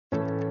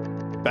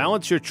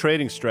Balance your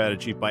trading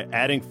strategy by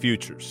adding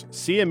futures.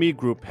 CME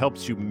Group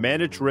helps you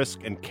manage risk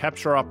and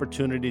capture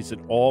opportunities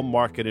in all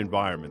market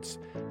environments.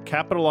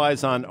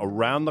 Capitalize on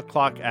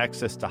around-the-clock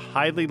access to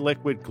highly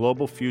liquid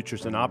global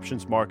futures and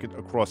options market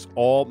across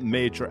all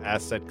major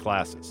asset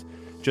classes.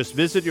 Just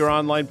visit your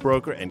online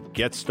broker and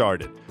get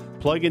started.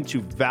 Plug into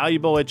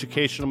valuable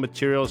educational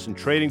materials and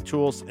trading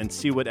tools and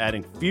see what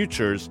adding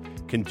futures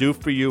can do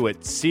for you at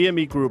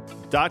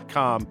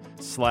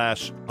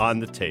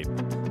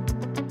cmegroup.com/onthetape.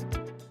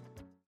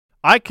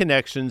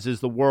 iConnections is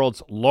the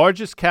world's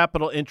largest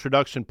capital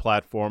introduction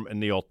platform in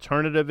the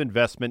alternative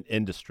investment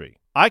industry.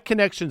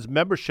 iConnections'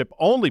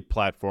 membership-only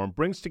platform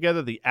brings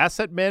together the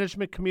asset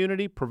management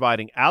community,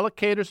 providing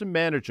allocators and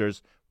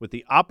managers with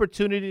the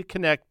opportunity to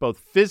connect both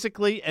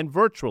physically and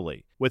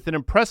virtually. With an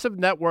impressive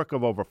network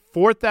of over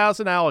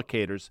 4,000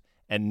 allocators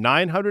and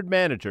 900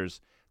 managers,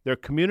 their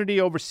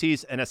community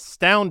oversees an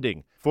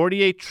astounding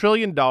 $48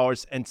 trillion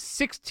and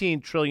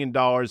 $16 trillion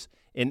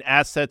in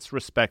assets,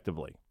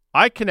 respectively.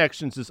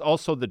 iConnections is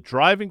also the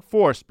driving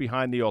force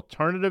behind the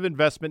alternative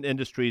investment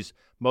industry's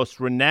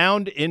most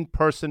renowned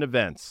in-person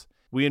events.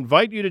 We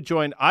invite you to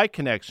join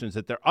iConnections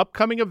at their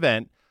upcoming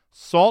event,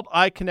 Salt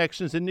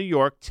iConnections in New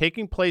York,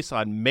 taking place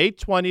on May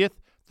 20th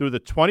through the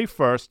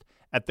 21st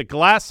at the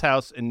Glass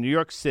House in New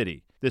York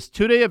City. This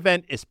two-day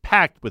event is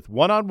packed with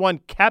one-on-one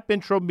cap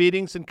intro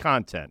meetings and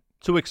content.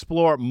 To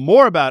explore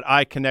more about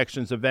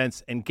iConnections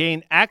events and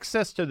gain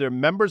access to their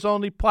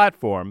members-only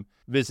platform,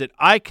 visit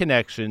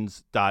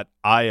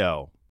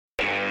iConnections.io.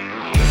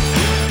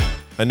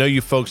 I know you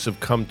folks have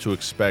come to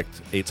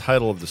expect a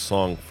title of the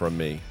song from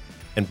me.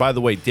 And by the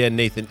way, Dan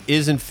Nathan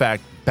is in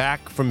fact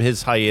back from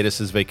his hiatus,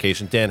 his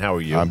vacation. Dan, how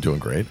are you? I'm doing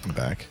great. I'm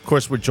back. Of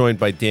course, we're joined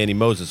by Danny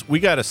Moses. We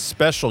got a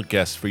special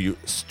guest for you.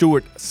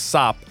 Stuart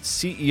Sopp,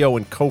 CEO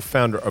and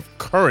co-founder of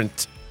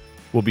Current,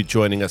 will be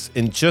joining us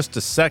in just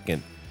a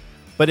second.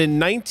 But in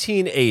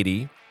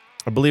 1980,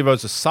 I believe I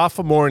was a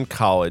sophomore in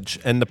college,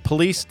 and the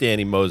Police,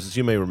 Danny Moses,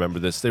 you may remember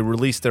this, they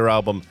released their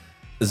album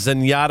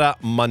Zenyatta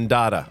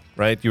Mondatta,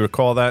 right? You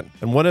recall that?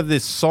 And one of the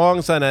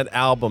songs on that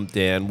album,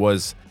 Dan,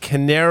 was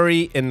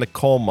Canary in the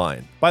Coal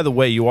Mine. By the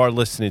way, you are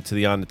listening to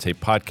the On the Tape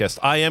podcast.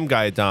 I am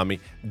Guy Adami,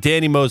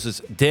 Danny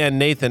Moses, Dan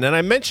Nathan, and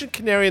I mentioned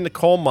Canary in the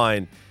Coal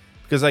Mine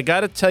because I got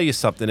to tell you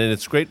something, and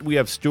it's great we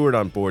have Stuart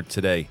on board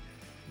today.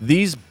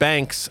 These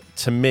banks,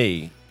 to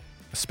me,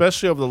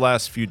 especially over the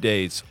last few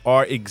days,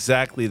 are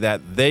exactly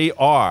that. They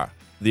are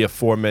the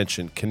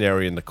aforementioned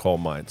canary in the coal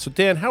mine. So,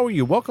 Dan, how are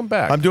you? Welcome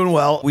back. I'm doing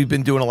well. We've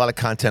been doing a lot of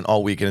content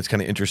all week, and it's kind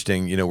of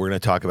interesting. You know, we're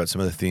going to talk about some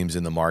of the themes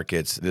in the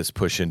markets, this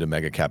push into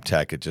mega cap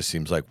tech. It just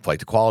seems like flight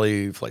to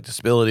quality, flight to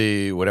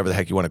stability, whatever the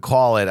heck you want to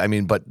call it. I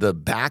mean, but the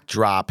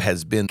backdrop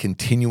has been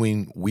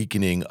continuing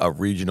weakening of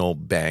regional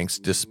banks,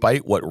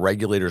 despite what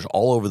regulators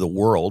all over the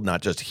world,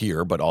 not just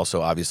here, but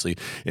also obviously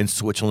in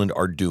Switzerland,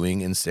 are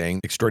doing and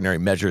saying extraordinary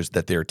measures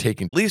that they're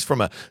taking, at least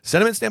from a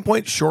sentiment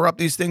standpoint, shore up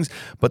these things.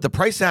 But the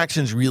price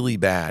action's really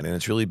bad. And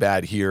it's really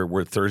bad here.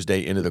 We're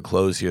Thursday into the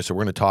close here, so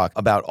we're going to talk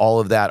about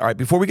all of that. All right,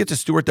 before we get to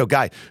Stuart, though,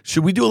 Guy,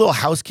 should we do a little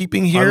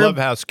housekeeping here? I love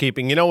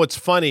housekeeping. You know what's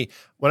funny?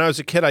 When I was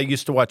a kid, I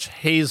used to watch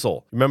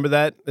Hazel. Remember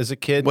that as a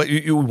kid? What,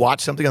 you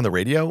watched something on the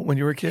radio when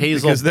you were a kid?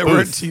 Hazel because there Booth.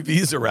 weren't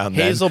TVs around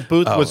then. Hazel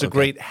Booth was a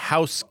great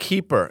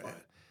housekeeper.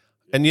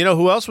 And you know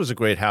who else was a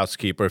great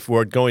housekeeper, if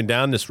we're going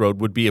down this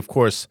road, would be, of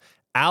course,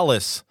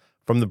 Alice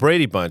from the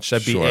Brady Bunch.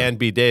 That'd be Ann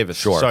B. Davis.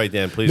 Sure. Sorry,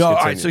 Dan, please No, continue.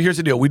 all right, so here's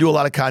the deal. We do a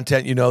lot of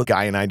content. You know,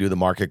 Guy and I do the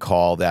market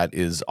call that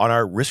is on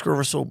our Risk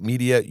Reversal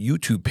Media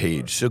YouTube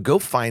page. So go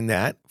find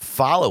that,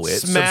 follow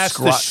it. Smash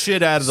the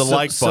shit out of the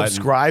like button.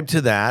 Subscribe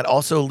to that.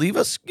 Also, leave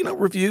us,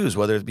 reviews,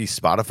 whether it be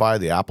Spotify,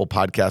 the Apple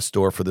Podcast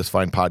Store for this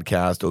fine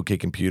podcast, OK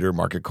Computer,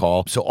 Market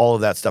Call. So all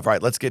of that stuff. All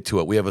right, let's get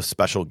to it. We have a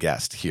special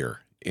guest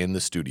here in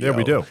the studio. Yeah,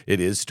 we do. It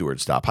is Stuart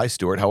Sopp. Hi,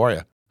 Stuart. How are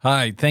you?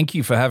 Hi, thank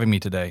you for having me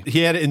today. He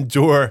had to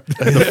endure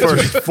the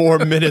first 4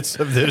 minutes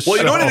of this show. Well,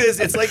 you know what it is?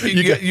 It's like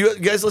you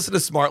guys listen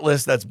to Smart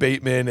List. That's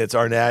Bateman, it's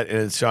Arnett, and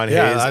it's Sean Hayes.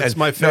 That's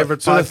my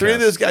favorite podcast. So the three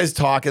of those guys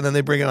talk, and then they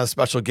bring on a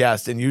special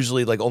guest, and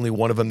usually like only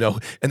one of them know.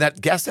 And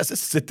that guest has to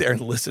sit there and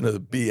listen to the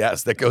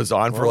BS that goes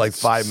on for like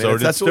 5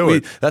 minutes.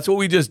 That's what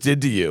we just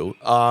did to you.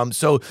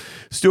 So,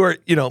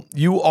 Stuart,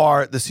 you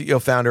are the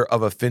CEO founder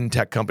of a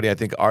fintech company. I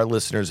think our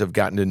listeners have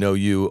gotten to know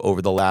you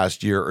over the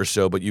last year or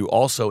so, but you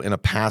also in a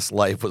past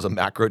life was a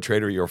macro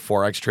trader, you're a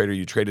Forex trader,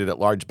 you traded at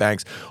large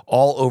banks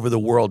all over the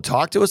world.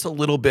 Talk to us a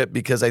little bit,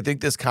 because I think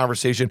this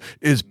conversation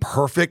is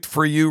perfect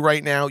for you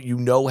right now. You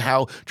know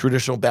how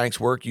traditional banks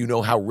work, you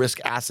know how risk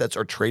assets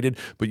are traded,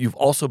 but you've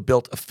also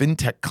built a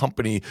fintech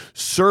company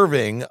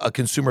serving a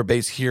consumer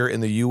base here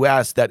in the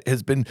US that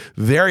has been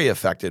very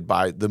affected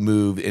by the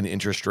move in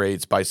interest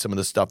rates, by some of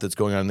the stuff that's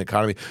going on in the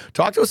economy.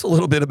 Talk to us a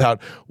little bit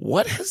about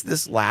what has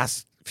this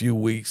last few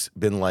weeks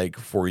been like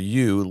for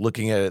you,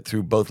 looking at it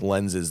through both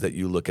lenses that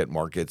you look at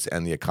markets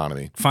and the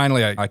economy?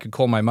 Finally, I could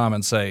call my mom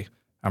and say,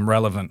 I'm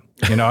relevant.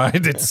 I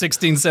did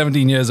 16,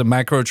 17 years of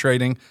macro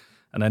trading.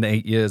 and then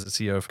 8 years as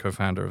CEO of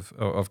co-founder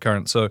of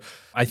Current. So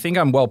I think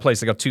I'm well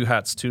placed. I got two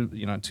hats, two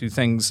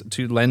things,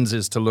 two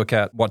lenses to look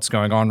at what's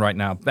going on right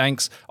now.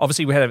 Banks,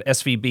 obviously we had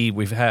SVB,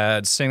 we've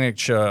had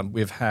Signature,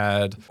 we've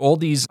had all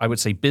these, I would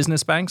say,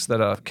 business banks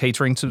that are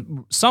catering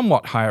to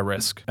somewhat higher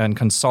risk and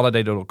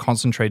consolidated or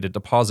concentrated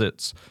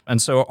deposits.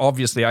 And so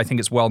obviously I think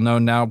it's well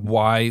known now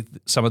why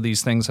some of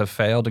these things have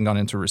failed and gone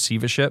into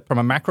receivership. From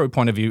a macro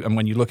point of view, and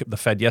when you look at the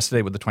Fed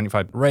yesterday with the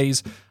 25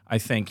 raise, I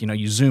think,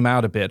 you zoom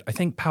out a bit. I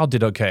think Powell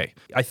did okay.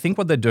 I think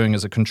what they're doing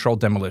is a controlled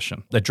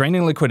demolition. They're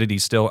draining liquidity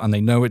still, and they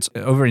know it's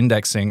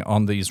over-indexing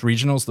on these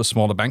regionals, the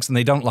smaller banks, and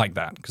they don't like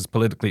that because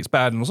politically it's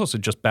bad, and it's also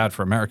just bad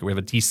for America. We have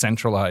a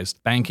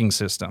decentralized banking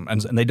system,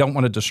 and they don't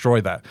want to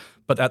destroy that.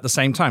 But at the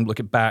same time, look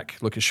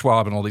at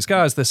Schwab and all these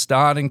guys, they're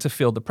starting to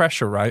feel the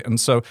pressure, right? And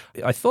so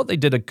I thought they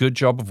did a good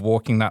job of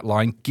walking that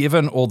line,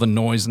 given all the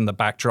noise in the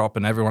backdrop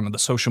and everyone in the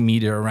social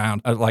media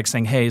around, like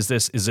saying, hey, is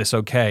this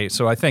okay?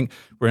 So I think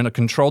we're in a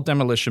controlled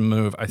demolition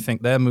move. I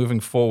think they're moving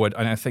forward.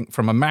 And I think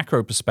from a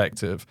macro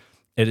perspective,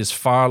 it is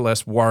far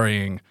less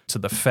worrying to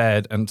the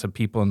Fed and to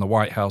people in the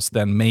White House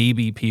than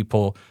maybe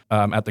people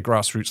at the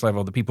grassroots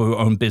level, the people who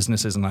own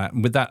businesses and that.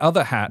 And with that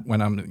other hat,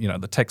 when I'm,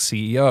 the tech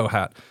CEO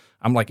hat,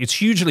 I'm like, it's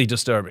hugely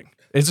disturbing.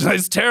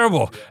 It's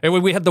terrible.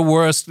 We had the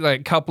worst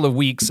couple of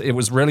weeks. It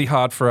was really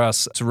hard for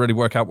us to really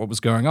work out what was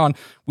going on.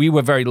 We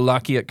were very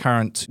lucky at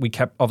Current. We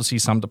kept obviously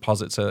some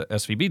deposits at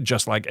SVB,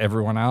 just like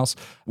everyone else.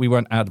 We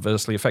weren't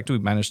adversely affected. We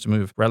managed to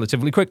move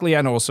relatively quickly,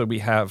 and also we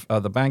have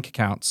the bank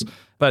accounts.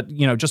 But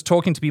just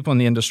talking to people in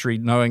the industry,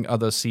 knowing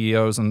other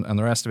CEOs and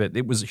the rest of it,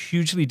 it was a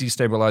hugely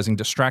destabilizing,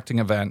 distracting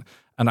event.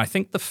 And I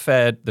think the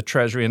Fed, the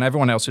Treasury, and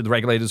everyone else, the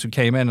regulators who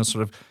came in and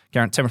sort of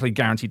temporarily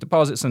guaranteed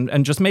deposits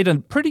and just made a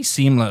pretty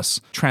seamless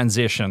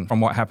transition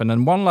from what happened.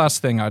 And one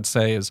last thing I'd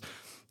say is,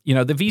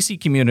 the VC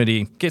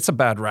community gets a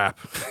bad rap.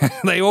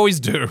 They always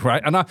do,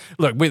 right? And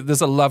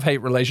there's a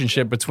love-hate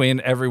relationship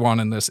between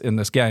everyone in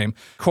this game.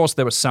 Of course,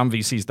 there were some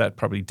VCs that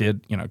probably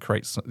did,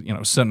 create,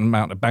 a certain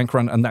amount of bank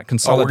run and that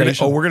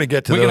consolidation. We're going to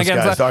get to those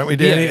guys, aren't we,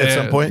 Danny? At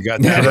some point, you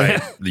got that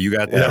right. You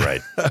got that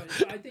right.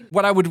 I think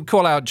what I would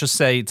call out, just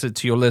say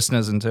to your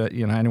listeners and to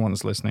anyone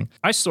who's listening,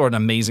 I saw an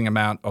amazing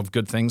amount of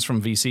good things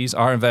from VCs.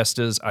 Our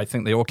investors, I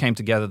think they all came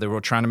together. They were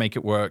all trying to make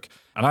it work,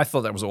 and I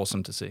thought that was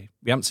awesome to see.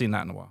 We haven't seen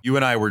that in a while. You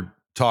and I were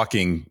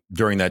talking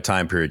during that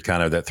time period,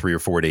 kind of that 3 or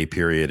 4 day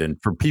period. And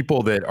for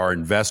people that are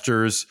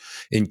investors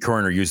in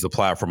Current or use the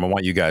platform, I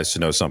want you guys to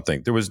know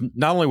something.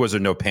 Not only was there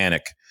no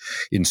panic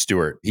in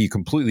Stuart, he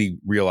completely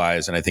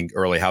realized, and I think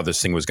early, how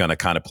this thing was going to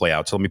kind of play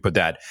out. So let me put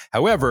that.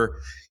 However,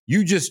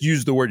 you just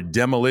used the word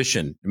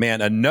demolition.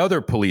 Man,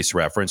 another Police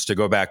reference to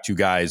go back to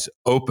Guy's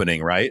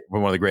opening, right?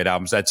 One of the great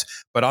albums.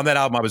 But on that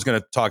album, I was going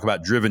to talk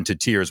about Driven to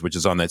Tears, which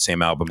is on that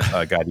same album,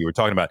 Guy, that you were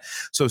talking about.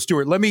 So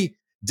Stuart, let me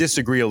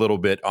disagree a little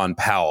bit on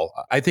Powell.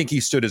 I think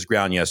he stood his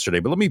ground yesterday,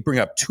 but let me bring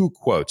up 2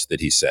 quotes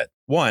that he said.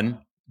 One,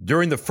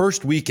 during the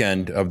first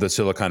weekend of the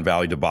Silicon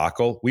Valley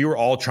debacle, we were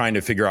all trying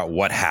to figure out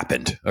what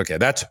happened. Okay,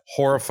 that's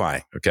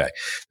horrifying. Okay.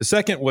 The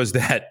second was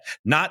that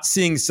not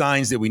seeing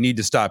signs that we need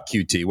to stop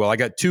QT. Well, I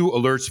got 2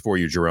 alerts for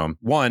you, Jerome.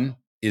 One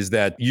is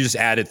that you just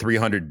added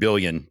 $300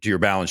 billion to your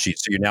balance sheet.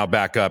 So you're now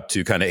back up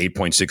to kind of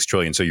 $8.6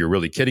 trillion. So you're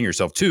really kidding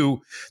yourself. 2,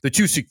 the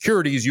 2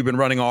 securities you've been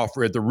running off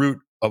are at the root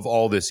of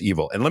all this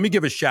evil. And let me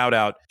give a shout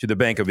out to the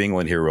Bank of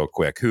England here real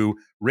quick, who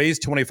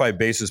raised 25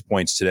 basis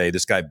points today,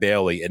 this guy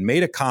Bailey, and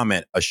made a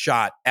comment, a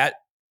shot at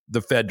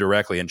the Fed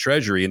directly and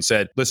Treasury and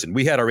said, listen,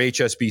 we had our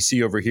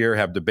HSBC over here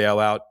have to bail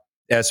out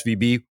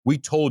SVB. We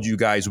told you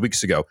guys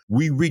weeks ago.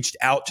 We reached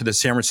out to the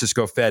San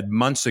Francisco Fed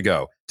months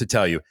ago to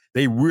tell you.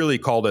 They really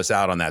called us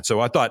out on that. So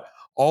I thought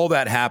all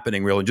that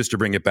happening, really, and just to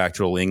bring it back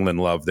to a little England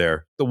love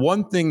there, the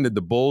one thing that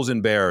the Bulls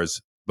and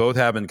Bears both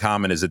have in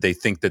common is that they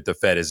think that the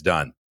Fed is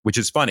done, which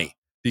is funny.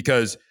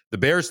 Because the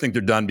Bears think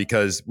they're done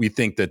because we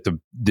think that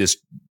this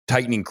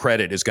tightening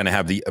credit is going to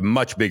have a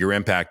much bigger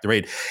impact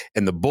rate.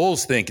 And the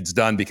Bulls think it's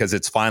done because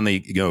it's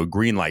finally a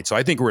green light. So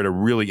I think we're at a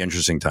really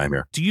interesting time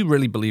here. Do you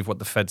really believe what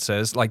the Fed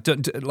says?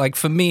 Like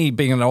for me,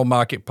 being an old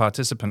market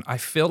participant, I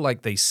feel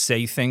like they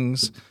say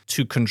things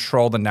to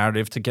control the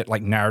narrative, to get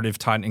narrative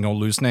tightening or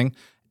loosening.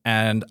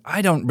 And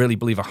I don't really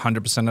believe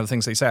 100% of the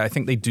things they say. I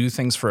think they do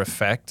things for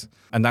effect.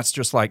 And that's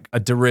just like a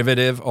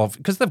derivative of,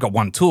 because they've got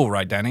one tool,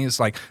 right, Danny? It's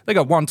like they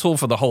got one tool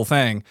for the whole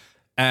thing.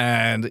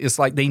 And it's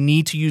like they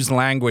need to use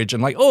language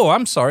and oh,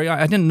 I'm sorry,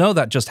 I didn't know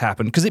that just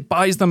happened, because it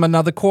buys them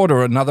another quarter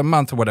or another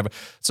month or whatever.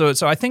 So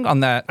I think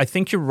on that, I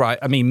think you're right.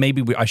 I mean,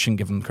 maybe I shouldn't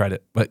give them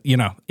credit, but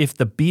if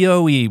the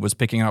BOE was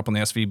picking up on the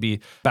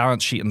SVB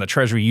balance sheet and the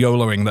Treasury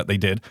YOLOing that they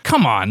did,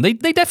 come on, they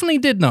definitely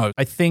did know.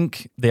 I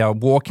think they are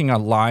walking a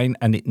line,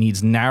 and it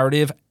needs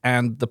narrative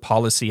and the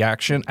policy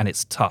action, and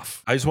it's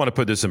tough. I just want to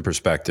put this in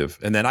perspective.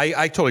 And then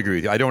I totally agree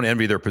with you. I don't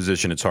envy their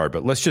position. It's hard.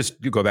 But let's just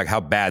go back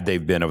how bad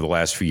they've been over the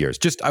last few years.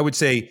 Just, I would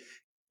say,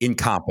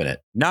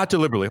 incompetent, not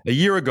deliberately. A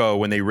year ago,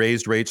 when they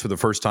raised rates for the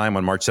first time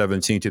on March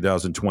 17,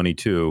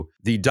 2022,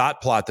 the dot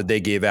plot that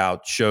they gave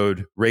out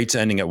showed rates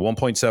ending at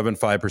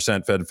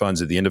 1.75% Fed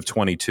funds at the end of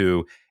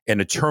 22 and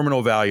a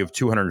terminal value of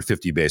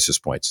 250 basis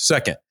points.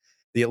 Second,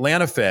 The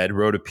Atlanta Fed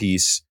wrote a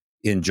piece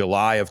in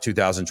July of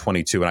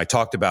 2022, and I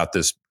talked about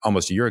this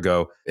almost a year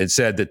ago. It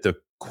said that the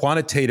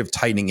quantitative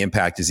tightening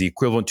impact is the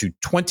equivalent to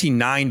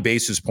 29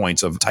 basis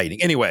points of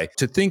tightening. Anyway,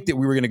 to think that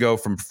we were going to go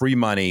from free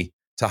money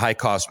to high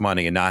cost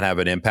money and not have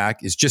an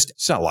impact is just,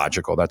 it's not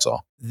logical. That's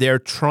all. They're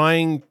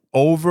trying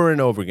over and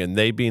over again,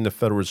 they being the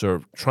Federal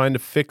Reserve, trying to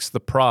fix the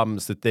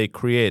problems that they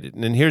created.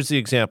 And here's the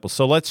example.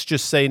 So let's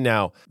just say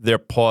now they're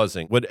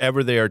pausing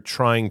whatever they are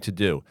trying to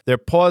do. They're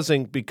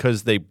pausing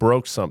because they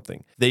broke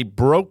something. They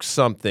broke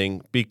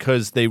something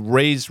because they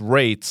raised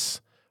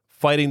rates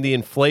fighting the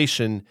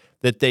inflation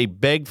that they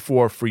begged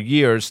for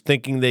years,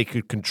 thinking they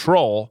could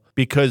control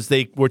because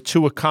they were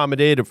too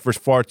accommodative for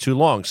far too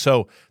long.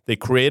 So they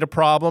create a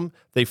problem,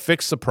 they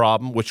fix the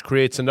problem, which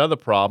creates another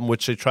problem,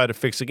 which they try to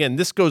fix again.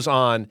 This goes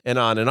on and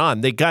on and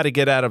on. They got to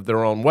get out of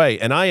their own way.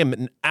 And I am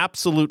an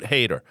absolute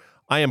hater.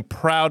 I am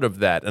proud of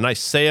that, and I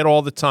say it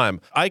all the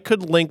time. I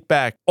could link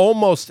back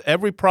almost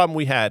every problem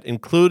we had,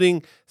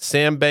 including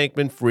Sam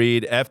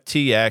Bankman-Fried,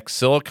 FTX,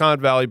 Silicon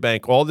Valley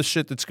Bank, all the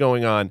shit that's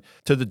going on,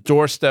 to the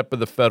doorstep of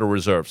the Federal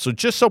Reserve. So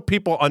just so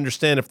people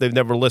understand if they've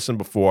never listened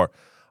before,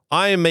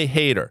 I am a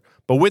hater.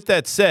 But with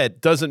that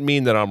said, doesn't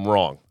mean that I'm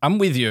wrong. I'm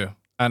with you.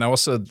 And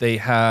also, they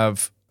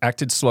have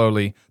acted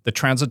slowly. The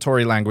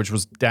transitory language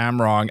was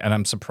damn wrong, and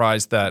I'm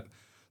surprised that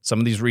some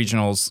of these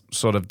regionals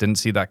sort of didn't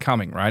see that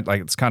coming, right?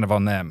 Like, it's kind of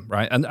on them,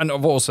 right? And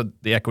also,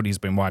 the equity's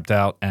been wiped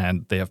out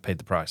and they have paid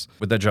the price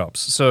with their jobs.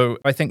 So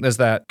I think there's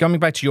that. Coming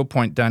back to your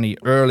point, Danny,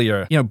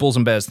 earlier, bulls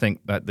and bears think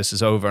that this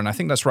is over. And I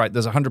think that's right.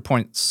 There's 100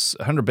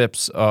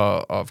 bips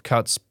of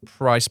cuts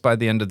priced by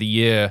the end of the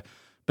year.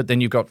 But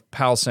then you've got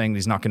Powell saying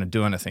he's not going to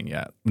do anything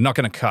yet. We're not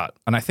going to cut.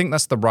 And I think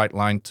that's the right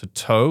line to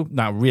toe.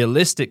 Now,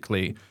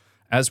 realistically,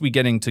 as we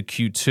get into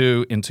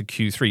Q2, into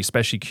Q3,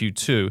 especially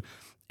Q2,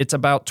 it's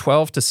about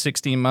 12 to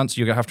 16 months.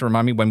 You're going to have to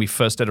remind me when we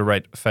first did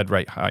a Fed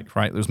rate hike,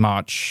 right? It was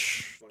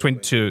March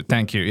 22.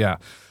 Thank you. Yeah.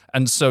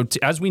 And so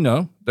as we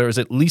know, there is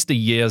at least a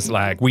year's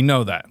lag. We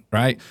know that,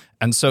 right?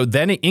 And so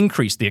then it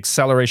increased, the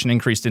acceleration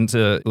increased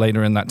into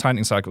later in that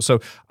tightening cycle. So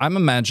I'm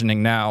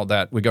imagining now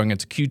that we're going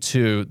into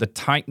Q2, the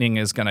tightening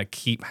is going to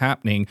keep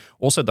happening.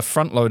 Also, the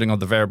front loading of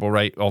the variable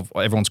rate of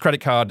everyone's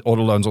credit card,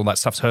 auto loans, all that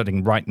stuff's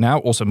hurting right now.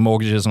 Also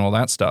mortgages and all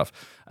that stuff.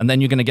 And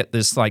then you're going to get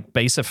this like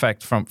base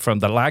effect from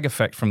the lag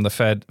effect from the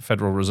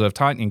Federal Reserve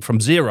tightening from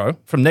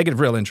negative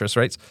real interest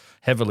rates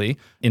heavily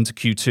into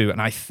Q2.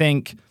 And I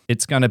think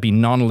it's going to be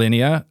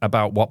non-linear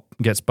about what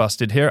gets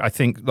busted here. I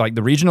think like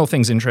the regional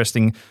thing's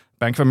interesting.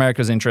 Bank of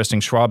America's interesting.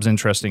 Schwab's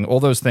interesting. All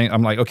those things.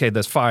 I'm like, okay,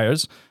 there's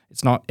fires.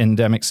 It's not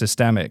endemic,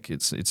 systemic.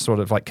 It's sort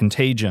of like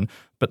contagion.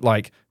 But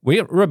like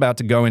we're about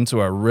to go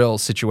into a real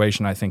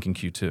situation, I think, in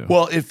Q2.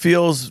 Well, it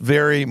feels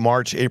very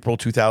March, April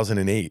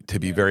 2008, to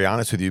be very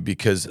honest with you,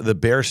 because the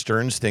Bear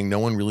Stearns thing, no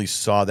one really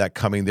saw that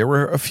coming. There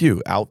were a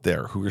few out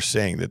there who were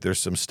saying that there's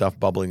some stuff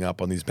bubbling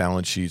up on these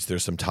balance sheets.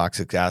 There's some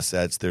toxic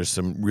assets. There's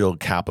some real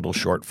capital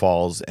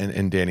shortfalls.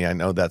 And Danny, I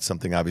know that's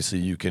something obviously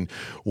you can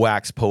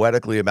wax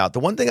poetically about. The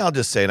one thing I'll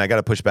just say, and I got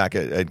to push back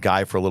at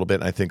Guy for a little bit,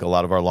 and I think a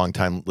lot of our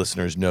longtime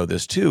listeners know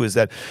this too, is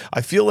that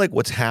I feel like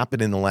what's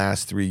happened in the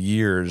last 3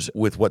 years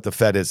with what the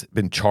Fed has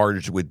been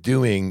charged with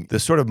doing, the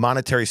sort of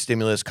monetary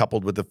stimulus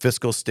coupled with the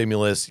fiscal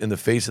stimulus in the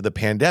face of the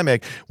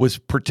pandemic was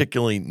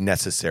particularly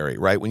necessary,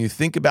 right? When you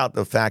think about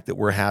the fact that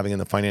we're having in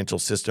the financial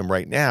system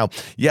right now,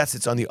 yes,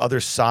 it's on the other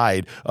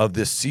side of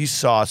this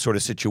seesaw sort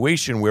of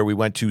situation where we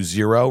went to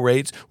zero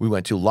rates, we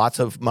went to lots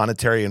of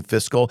monetary and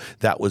fiscal.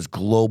 That was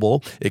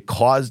global. It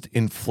caused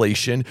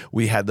inflation.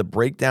 We had the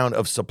breakdown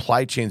of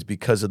supply chains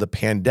because of the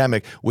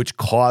pandemic, which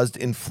caused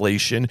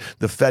inflation.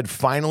 The Fed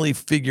finally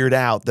figured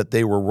out that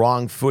they were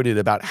wrong-footed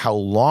about how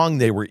long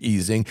they were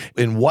easing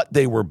and what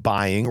they were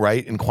buying,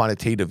 right, in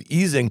quantitative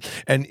easing.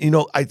 And,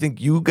 I think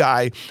you,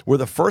 Guy, were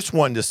the first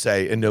one to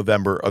say in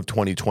November of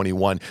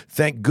 2021,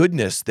 thank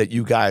goodness that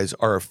you guys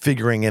are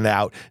figuring it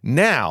out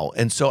now.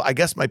 And so I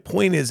guess my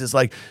point is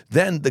like,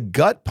 then the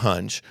gut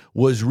punch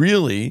was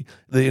really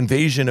the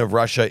invasion of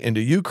Russia into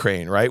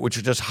Ukraine, right,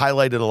 which just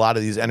highlighted a lot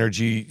of these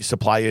energy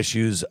supply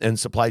issues and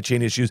supply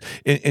chain issues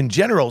in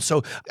general.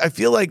 So I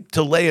feel like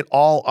to lay it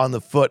all on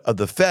the foot of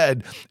the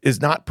Fed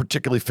is not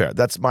particularly fair.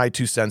 That's my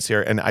 2 cents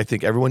here. And I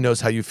think everyone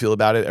knows how you feel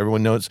about it.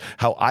 Everyone knows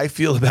how I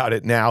feel about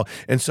it now.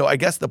 And so I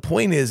guess the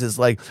point is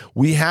like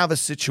we have a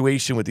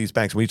situation with these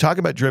banks. When you talk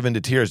about driven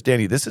to tears,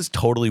 Danny, this is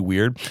totally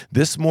weird.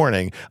 This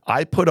morning,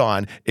 I put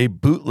on a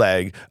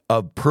bootleg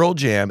of Pearl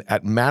Jam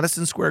at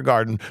Madison Square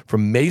Garden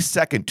from May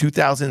 2nd,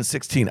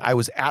 2016. I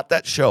was at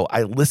that show.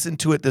 I listened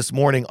to it this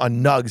morning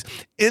on Nugs.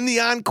 In the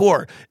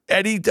encore,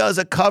 Eddie does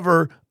a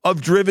cover of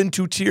Driven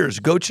to Tears.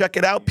 Go check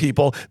it out,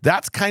 people.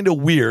 That's kind of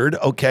weird.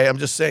 Okay, I'm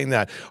just saying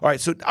that. All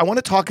right, so I want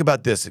to talk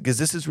about this because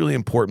this is really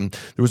important.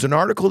 There was an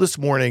article this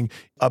morning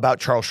about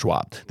Charles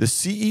Schwab. The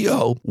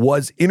CEO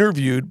was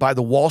interviewed by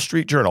the Wall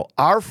Street Journal.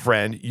 Our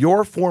friend,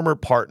 your former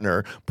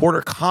partner,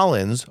 Porter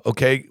Collins,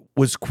 okay,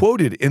 was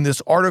quoted in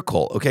this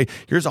article. Okay,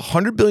 here's a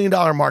 $100 billion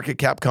market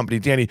cap company.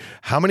 Danny,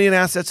 how many in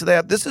assets do they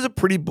have? This is a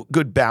pretty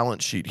good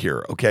balance sheet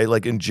here, okay,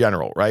 like in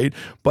general, right?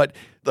 But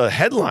the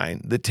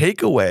headline, the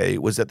takeaway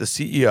was that the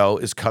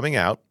CEO is coming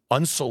out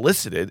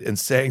unsolicited and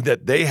saying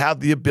that they have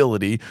the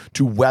ability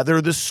to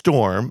weather the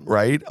storm,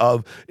 right,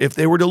 of if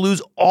they were to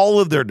lose all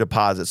of their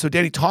deposits. So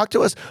Danny, talk to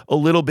us a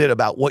little bit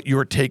about what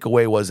your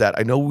takeaway was. That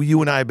I know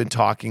you and I have been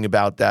talking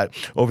about that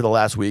over the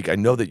last week. I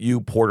know that you,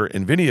 Porter,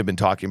 and Vinny have been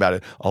talking about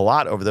it a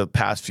lot over the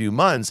past few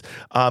months.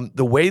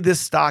 The way this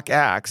stock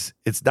acts,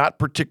 it's not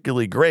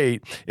particularly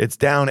great. It's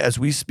down as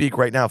we speak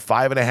right now,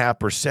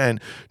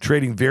 5.5%,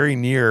 trading very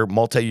near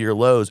multi-year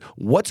lows.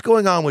 What's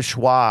going on with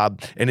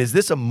Schwab? And is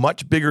this a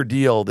much bigger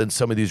deal than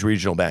some of these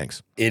regional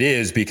banks? It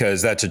is,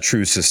 because that's a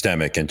true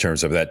systemic in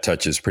terms of that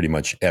touches pretty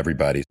much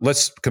everybody.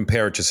 Let's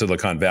compare it to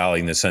Silicon Valley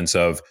in the sense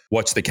of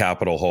what's the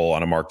capital hole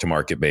on a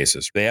mark-to-market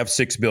basis. They have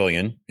 $6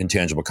 billion in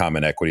tangible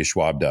common equity,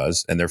 Schwab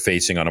does, and they're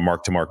facing on a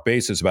mark-to-market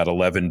basis about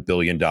 $11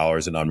 billion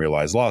in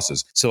unrealized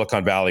losses.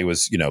 Silicon Valley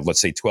was,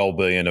 let's say $12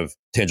 billion of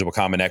tangible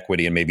common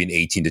equity and maybe an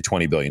 18 to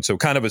 20 billion. So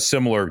kind of a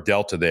similar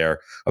delta there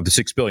of the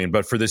 6 billion.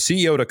 But for the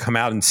CEO to come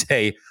out and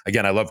say,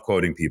 again, I love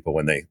quoting people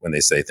when they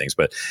say things,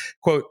 but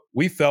quote,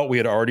 "We felt we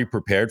had already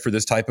prepared for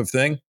this type of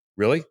thing."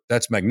 Really?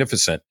 That's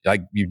magnificent.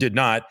 Like, you did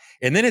not.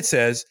 And then it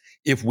says,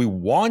 if we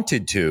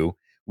wanted to,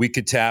 we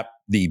could tap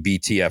the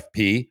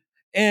BTFP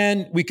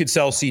and we could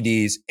sell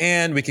CDs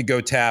and we could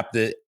go tap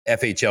the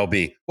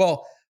FHLB.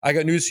 Well, I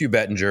got news for you,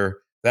 Bettinger.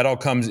 That all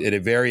comes at a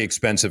very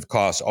expensive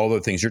cost, all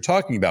the things you're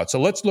talking about. So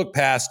let's look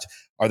past,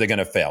 are they going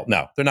to fail?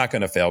 No, they're not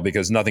going to fail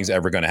because nothing's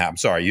ever going to happen.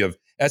 Sorry, you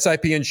have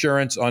SIP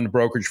insurance on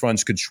brokerage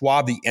funds. Could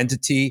Schwab, the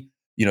entity,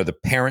 the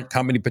parent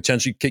company,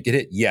 potentially get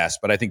hit? Yes,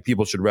 but I think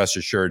people should rest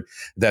assured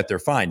that they're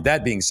fine.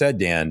 That being said,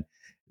 Dan,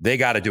 they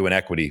got to do an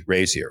equity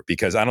raise here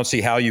because I don't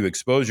see how you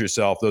expose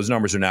yourself. Those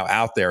numbers are now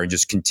out there and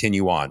just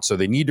continue on. So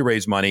they need to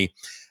raise money.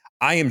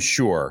 I am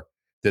sure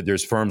that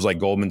there's firms like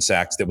Goldman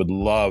Sachs that would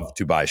love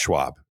to buy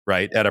Schwab,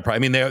 right? At a price. I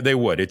mean, they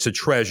would. It's a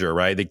treasure,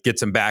 right? That gets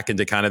them back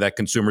into kind of that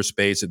consumer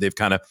space that they've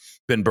kind of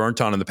been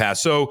burnt on in the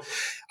past. So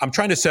I'm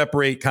trying to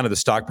separate kind of the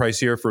stock price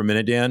here for a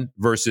minute, Dan,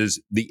 versus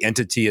the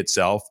entity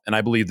itself. And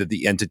I believe that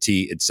the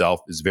entity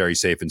itself is very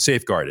safe and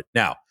safeguarded.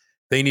 Now,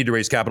 they need to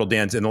raise capital,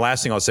 Dan. And the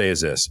last thing I'll say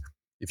is this.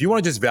 If you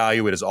want to just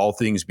value it as all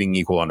things being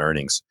equal on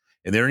earnings,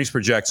 and the earnings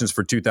projections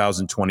for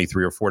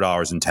 2023 are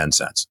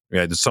 $4.10.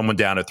 Okay, there's someone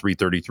down at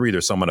 333.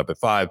 There's someone up at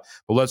 5.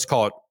 But let's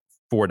call it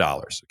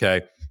 $4.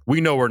 Okay, we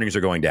know earnings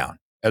are going down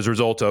as a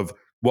result of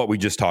what we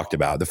just talked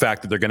about. The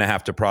fact that they're going to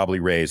have to probably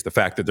raise, the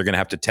fact that they're going to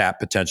have to tap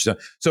potential.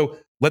 So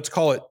let's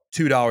call it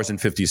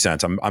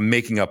 $2.50. I'm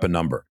making up a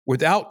number.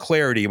 Without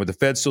clarity, with the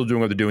Fed still doing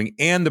what they're doing,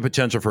 and the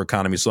potential for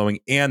economy slowing,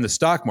 and the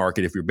stock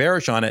market, if you're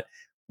bearish on it,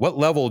 what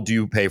level do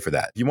you pay for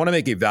that? If you want to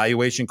make a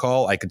valuation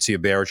call, I could see a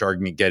bearish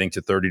argument getting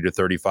to 30 to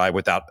 35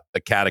 without a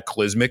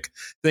cataclysmic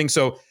thing.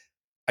 So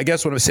I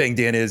guess what I'm saying,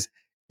 Dan, is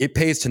it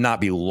pays to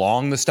not be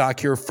long the stock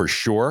here for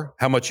sure.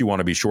 How much you want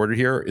to be shorted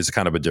here is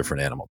kind of a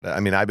different animal. I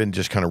mean, I've been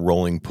just kind of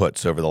rolling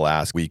puts over the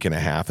last week and a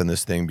half in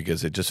this thing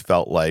because it just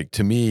felt like,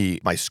 to me,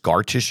 my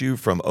scar tissue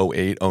from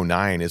 08,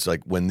 09 is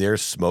like when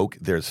there's smoke,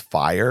 there's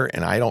fire.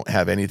 And I don't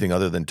have anything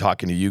other than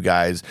talking to you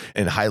guys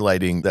and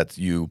highlighting, that's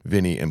you,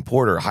 Vinny and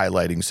Porter,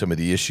 highlighting some of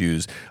the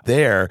issues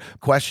there.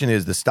 Question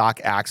is, the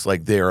stock acts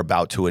like they're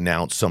about to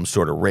announce some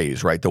sort of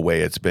raise, right? The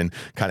way it's been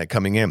kind of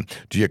coming in.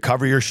 Do you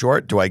cover your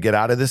short? Do I get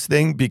out of this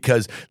thing?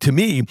 Because to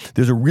me,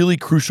 there's a really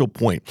crucial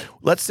point.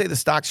 Let's say the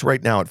stock's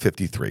right now at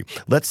 53.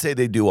 Let's say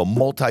they do a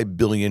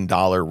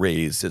multi-billion-dollar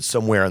raise. It's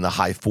somewhere in the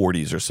high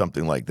 40s or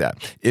something like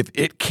that. If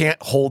it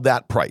can't hold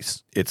that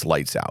price, it's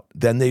lights out.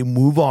 Then they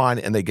move on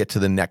and they get to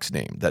the next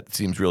name that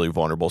seems really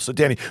vulnerable. So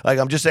Danny, like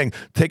I'm just saying,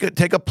 take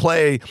a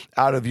play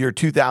out of your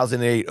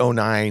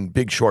 2008-09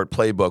 Big Short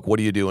playbook. What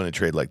do you do in a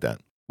trade like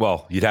that?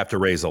 Well, you'd have to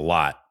raise a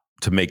lot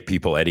to make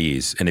people at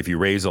ease. And if you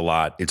raise a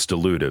lot, it's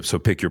dilutive. So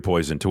pick your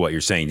poison to what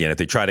you're saying. Dan, if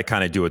they try to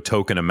kind of do a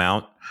token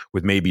amount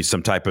with maybe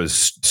some type of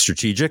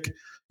strategic,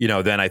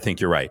 then I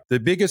think you're right. The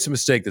biggest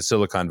mistake that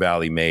Silicon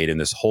Valley made in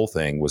this whole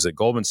thing was that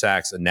Goldman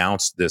Sachs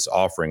announced this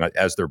offering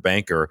as their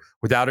banker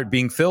without it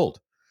being filled.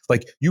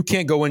 Like, you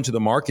can't go into the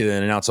market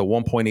and announce a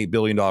 $1.8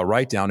 billion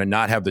write-down and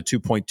not have the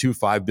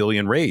 $2.25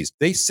 billion raised.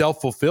 They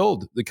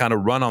self-fulfilled the kind of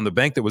run on the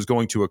bank that was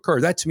going to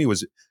occur. That to me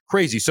was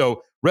crazy.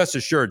 So rest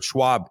assured,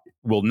 Schwab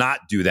will not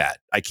do that.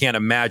 I can't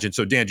imagine.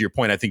 So Dan, to your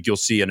point, I think you'll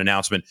see an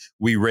announcement.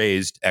 We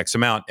raised X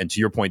amount. And to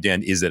your point,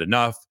 Dan, is it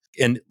enough?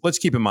 And let's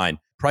keep in mind,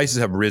 prices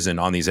have risen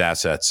on these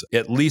assets,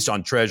 at least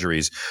on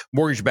treasuries.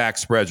 Mortgage-backed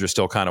spreads are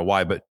still kind of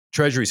wide, but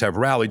treasuries have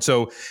rallied.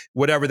 So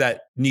whatever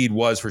that need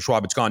was for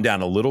Schwab, it's gone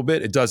down a little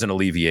bit. It doesn't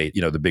alleviate,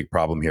 the big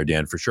problem here,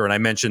 Dan, for sure. And I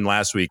mentioned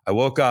last week, I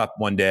woke up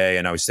one day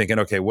and I was thinking,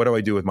 okay, what do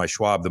I do with my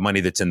Schwab, the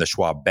money that's in the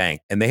Schwab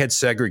bank? And they had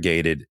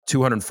segregated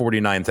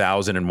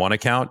 $249,000 in one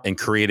account and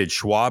created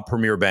Schwab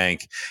Premier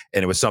Bank,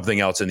 and it was something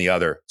else in the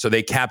other. So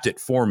they capped it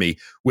for me,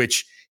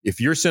 which if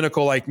you're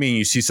cynical like me and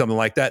you see something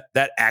like that,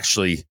 that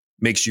actually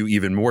makes you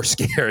even more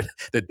scared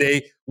that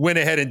they went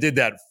ahead and did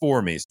that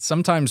for me.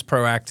 Sometimes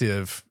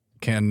proactive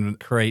can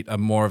create a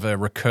more of a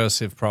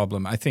recursive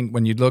problem. I think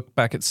when you look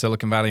back at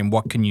Silicon Valley and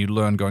what can you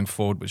learn going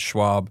forward with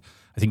Schwab,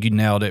 I think you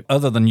nailed it,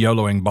 other than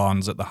YOLOing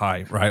bonds at the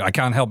high, right? I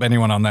can't help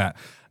anyone on that.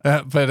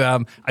 But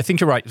I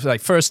think you're right. Like,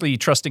 firstly,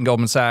 trusting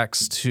Goldman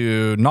Sachs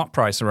to not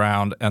price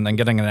around and then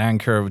getting an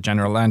anchor of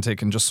General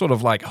Atlantic and just sort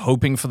of like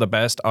hoping for the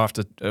best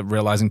after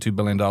realizing $2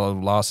 billion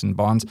loss in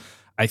bonds.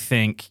 I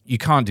think you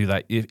can't do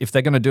that. If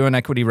they're going to do an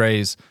equity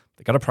raise,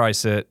 they've got to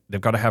price it.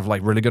 They've got to have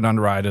like really good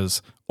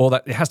underwriters. All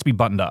that, it has to be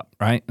buttoned up,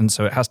 right? And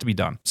so it has to be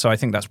done. So I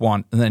think that's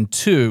one. And then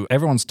two,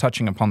 everyone's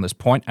touching upon this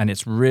point, and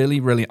it's really,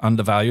 really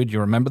undervalued.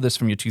 You remember this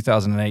from your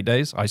 2008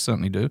 days? I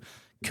certainly do.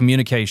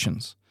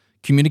 Communications.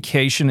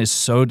 Communication is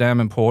so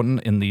damn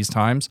important in these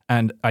times.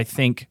 And I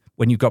think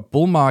when you've got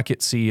bull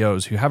market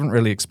CEOs who haven't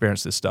really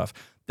experienced this stuff,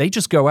 they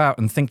just go out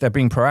and think they're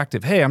being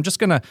proactive. Hey, I'm just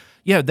going to,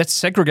 let's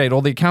segregate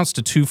all the accounts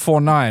to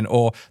 249,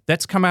 or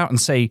let's come out and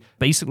say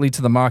basically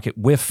to the market,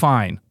 we're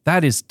fine.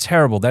 That is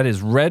terrible. That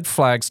is red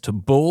flags to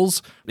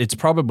bulls. It's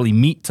probably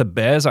meat to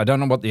bears. I don't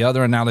know what the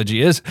other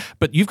analogy is,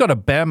 but you've got a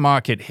bear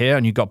market here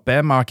and you've got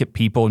bear market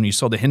people, and you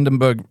saw the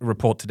Hindenburg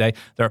report today.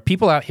 There are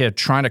people out here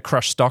trying to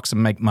crush stocks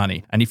and make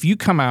money. And if you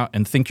come out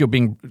and think you're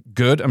being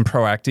good and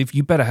proactive,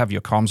 you better have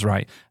your comms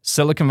right.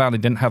 Silicon Valley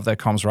didn't have their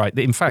comms right.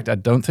 In fact, I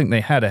don't think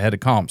they had a head of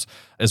comms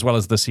as well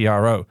as the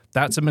CRO.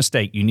 That's a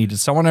mistake. You needed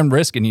someone in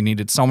risk and you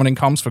needed someone in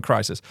comms for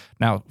crisis.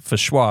 Now, for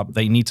Schwab,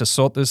 they need to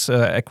sort this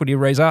equity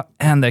raise out,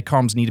 and their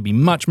comms need to be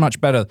much, much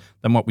better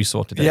than what we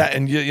saw today. Yeah,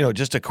 and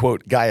just to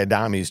quote Guy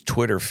Adami's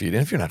Twitter feed,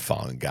 and if you're not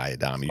following Guy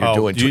Adami,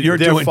 you're you're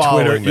doing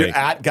Twitter. Me. You're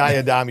at Guy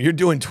Adami. You're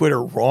doing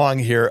Twitter wrong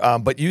here.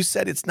 But you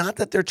said it's not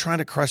that they're trying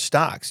to crush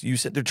stocks. You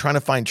said they're trying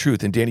to find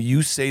truth. And Danny,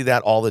 you say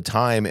that all the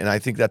time, and I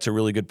think that's a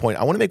really good point.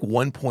 I want to make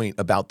one point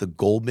about the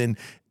Goldman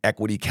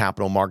Equity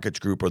Capital Markets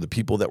Group, or the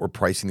people that were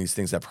pricing these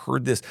things. I've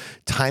heard this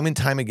time and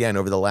time again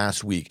over the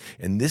last week.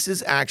 And this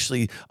is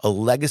actually a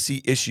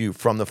legacy issue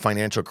from the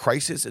financial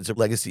crisis. It's a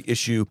legacy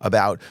issue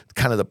about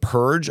kind of the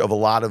purge of a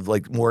lot of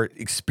like more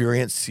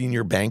experienced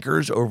senior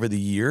bankers over the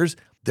years.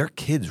 They're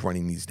kids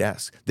running these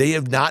desks. They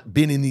have not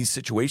been in these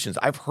situations.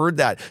 I've heard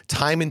that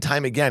time and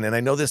time again. And I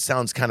know this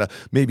sounds kind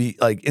of maybe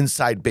like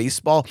inside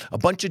baseball. A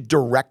bunch of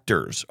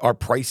directors are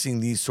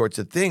pricing these sorts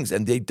of things,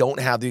 and they don't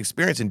have the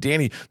experience. And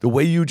Danny, the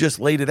way you just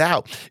laid it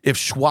out, if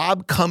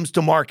Schwab comes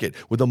to market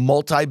with a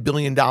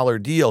multi-billion-dollar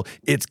deal,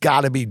 it's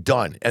got to be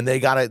done. And they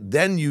got to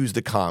then use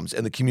the comms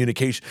and the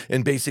communication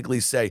and basically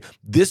say,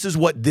 this is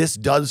what this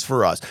does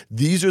for us.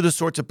 These are the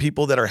sorts of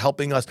people that are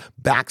helping us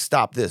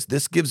backstop this.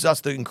 This gives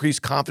us the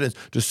increased confidence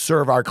to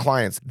serve our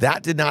clients.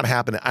 That did not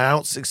happen. I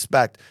don't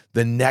expect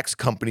the next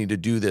company to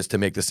do this to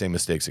make the same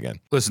mistakes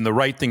again. Listen, the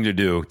right thing to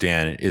do,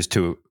 Dan, is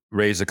to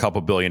raise a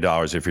couple $1 billion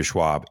if you're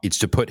Schwab. It's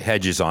to put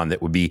hedges on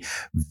that would be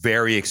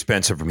very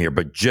expensive from here,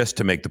 but just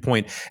to make the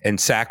point and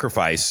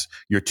sacrifice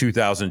your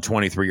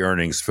 2023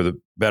 earnings for the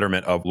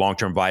betterment of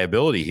long-term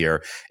viability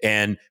here.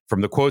 And from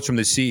the quotes from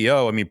the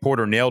CEO, I mean,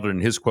 Porter nailed it in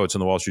his quotes in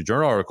the Wall Street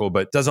Journal article,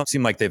 but it doesn't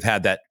seem like they've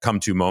had that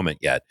come to moment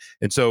yet.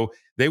 And so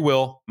they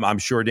will, I'm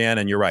sure, Dan,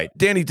 and you're right.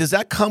 Danny, does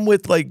that come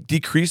with like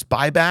decreased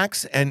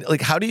buybacks? And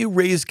like, how do you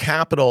raise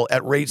capital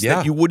at rates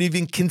that you wouldn't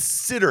even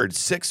considered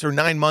 6 or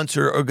 9 months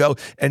ago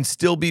and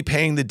still be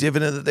paying the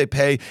dividend that they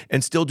pay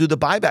and still do the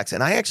buybacks?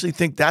 And I actually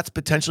think that's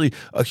potentially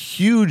a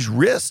huge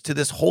risk to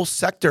this whole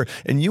sector.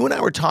 And you and I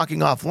were talking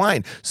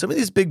offline. Some of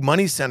these big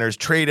money centers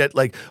trade at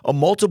like a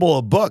multiple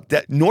a book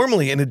that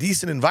normally in a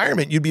decent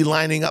environment you'd be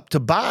lining up to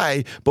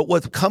buy. But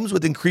what comes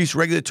with increased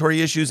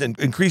regulatory issues and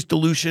increased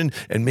dilution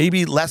and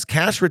maybe less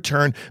cash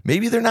return,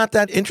 maybe they're not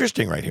that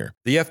interesting right here.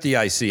 The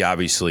FDIC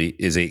obviously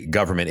is a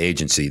government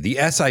agency. The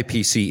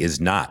SIPC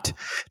is not.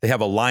 They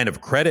have a line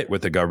of credit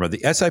with the government. The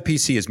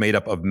SIPC is made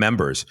up of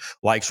members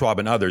like Schwab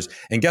and others.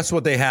 And guess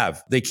what they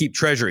have? They keep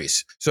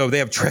treasuries. So they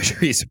have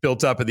treasuries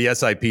built up at the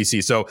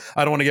SIPC. So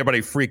I don't want to get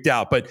everybody freaked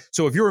out. But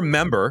so if you're a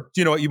member,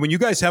 when you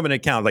guys have an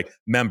account like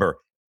member,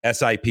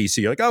 SIPC,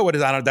 you're like, oh, what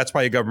is that? That's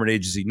probably a government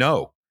agency.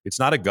 No, it's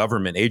not a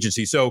government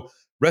agency. So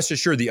rest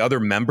assured the other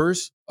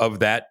members of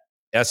that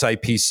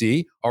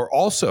SIPC are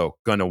also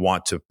going to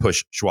want to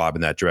push Schwab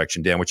in that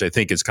direction, Dan, which I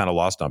think is kind of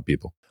lost on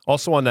people.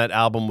 Also on that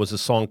album was a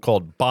song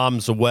called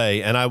Bombs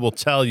Away, and I will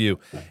tell you,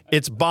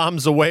 it's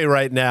bombs away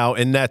right now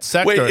in that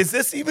sector. Wait, is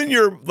this even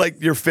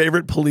your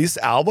favorite Police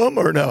album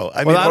or no?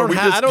 I mean,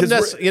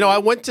 I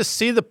went to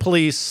see the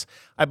Police.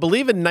 I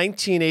believe in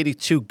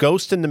 1982,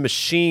 Ghost in the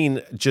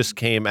Machine just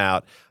came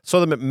out. Saw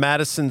them at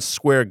Madison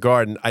Square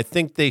Garden. I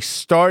think they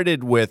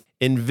started with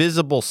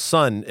Invisible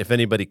Sun, if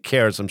anybody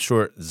cares. I'm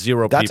sure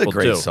zero people do. That's a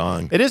great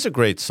song. It is a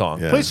great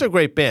song. Yeah. Police are a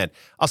great band.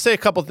 I'll say a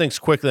couple things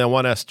quickly. I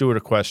want to ask Stuart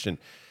a question.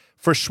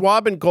 For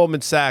Schwab and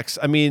Goldman Sachs,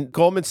 I mean,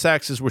 Goldman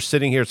Sachs, as we're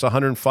sitting here, it's a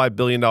 $105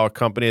 billion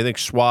company. I think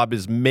Schwab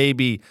is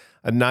maybe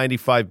a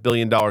 $95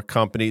 billion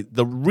company.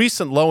 The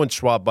recent low in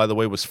Schwab, by the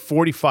way, was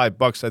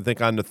 $45, I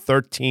think, on the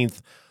 13th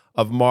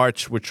of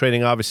March. We're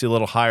trading obviously a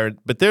little higher,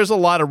 but there's a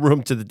lot of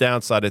room to the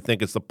downside, I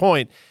think is the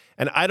point.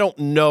 And I don't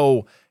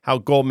know how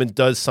Goldman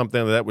does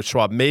something like that with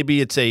Schwab.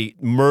 Maybe it's a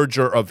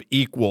merger of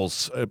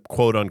equals,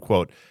 quote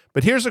unquote.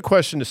 But here's a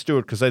question to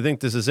Stuart, because I think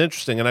this is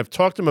interesting. And I've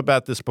talked to him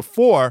about this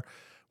before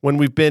when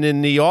we've been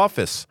in the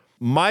office.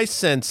 My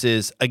sense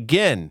is,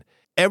 again,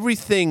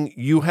 everything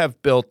you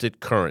have built at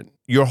Current,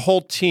 your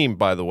whole team,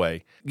 by the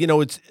way,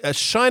 it's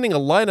shining a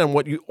light on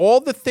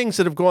all the things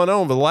that have gone on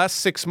over the last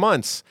 6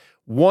 months,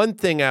 one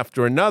thing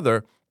after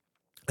another.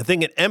 I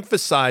think it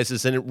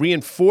emphasizes and it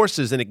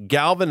reinforces and it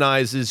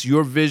galvanizes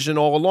your vision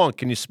all along.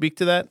 Can you speak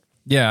to that?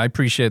 Yeah, I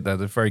appreciate that.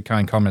 They're very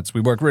kind comments.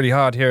 We work really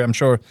hard here. I'm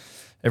sure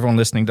everyone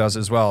listening does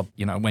as well.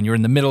 When you're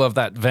in the middle of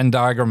that Venn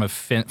diagram of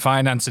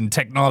finance and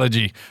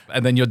technology,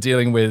 and then you're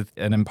dealing with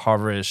an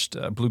impoverished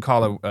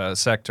blue-collar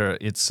sector,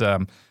 it's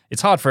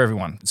hard for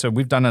everyone. So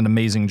we've done an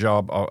amazing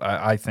job,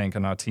 I think,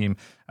 in our team,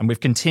 and we've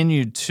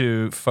continued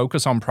to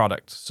focus on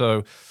product.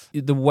 So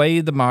the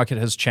way the market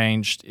has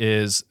changed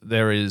is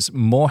there is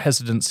more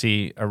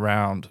hesitancy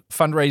around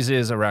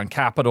fundraisers, around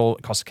capital.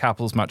 Cost of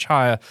capital is much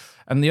higher.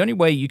 And the only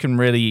way you can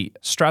really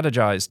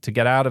strategize to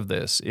get out of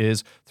this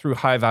is through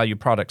high-value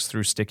products,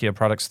 through stickier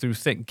products, through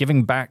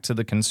giving back to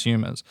the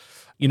consumers.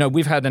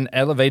 We've had an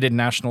elevated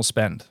national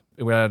spend.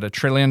 We're at $1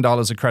 trillion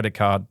of credit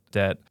card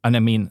debt. And I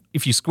mean,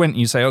 if you squint and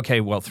you say, okay,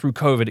 well, through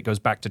COVID, it goes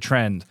back to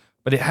trend.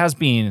 But it has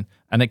been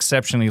an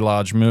exceptionally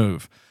large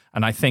move.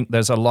 And I think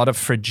there's a lot of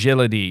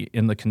fragility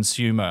in the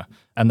consumer,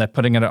 and they're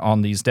putting it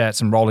on these debts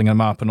and rolling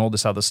them up and all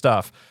this other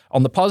stuff.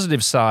 On the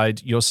positive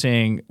side, you're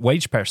seeing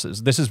wage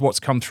pressures. This is what's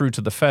come through to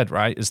the Fed,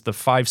 right? Is the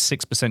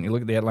 5-6%. You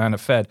look at the Atlanta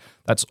Fed,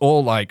 that's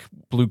all like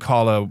blue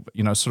collar,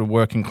 sort of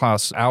working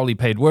class, hourly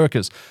paid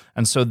workers.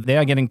 And so they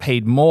are getting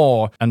paid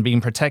more and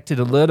being protected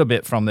a little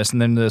bit from this.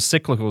 And then the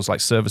cyclicals like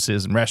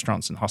services and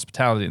restaurants and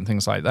hospitality and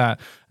things like that.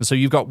 And so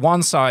you've got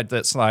one side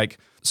that's like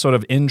sort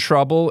of in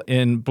trouble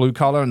in blue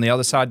collar and the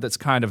other side that's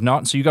kind of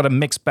not. So you got a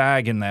mixed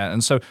bag in there.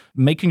 And so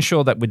making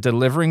sure that we're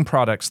delivering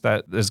products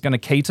that is going to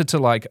cater to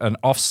like an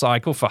off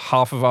cycle for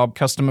half of our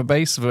customer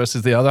base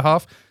versus the other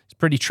half, it's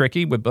pretty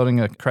tricky. We're building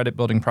a credit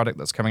building product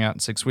that's coming out in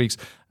 6 weeks,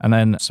 and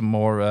then some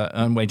more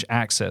earned wage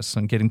access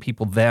and getting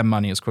people their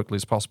money as quickly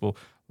as possible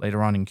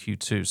later on in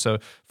Q2. So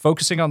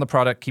focusing on the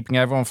product, keeping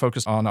everyone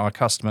focused on our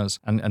customers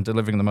and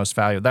delivering the most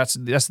value. That's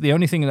the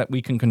only thing that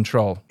we can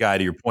control. Guy,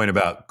 to your point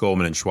about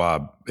Goldman and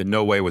Schwab, in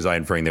no way was I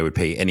inferring they would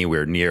pay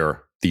anywhere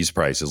near these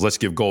prices. Let's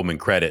give Goldman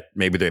credit.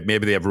 Maybe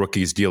they have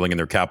rookies dealing in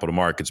their capital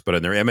markets, but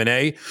in their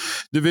M&A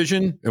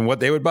division and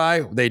what they would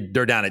buy,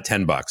 they're down at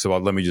 $10. So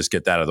let me just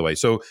get that out of the way.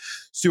 So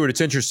Stuart,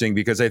 it's interesting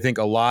because I think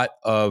a lot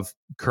of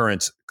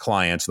current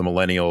clients, the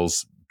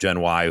millennials, Gen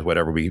Y,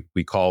 whatever we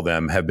call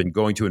them, have been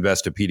going to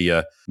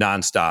Investopedia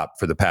nonstop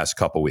for the past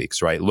couple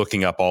weeks, right?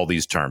 Looking up all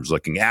these terms,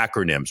 looking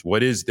acronyms.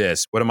 What is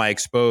this? What am I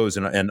exposed?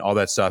 And all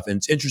that stuff. And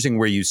it's interesting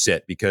where you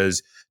sit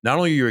because not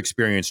only are you an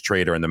experienced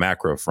trader in the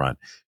macro front,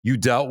 you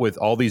dealt with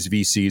all these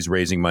VCs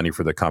raising money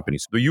for the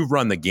companies. So you've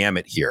run the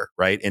gamut here,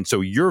 right? And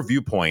so your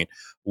viewpoint,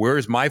 where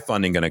is my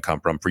funding going to come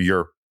from for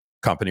your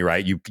company,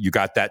 right? You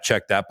got that,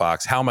 check that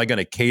box. How am I going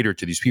to cater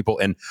to these people?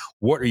 And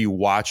what are you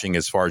watching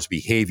as far as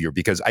behavior?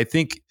 Because I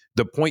think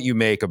the point you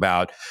make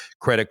about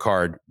credit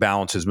card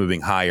balances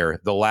moving higher,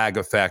 the lag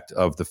effect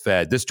of the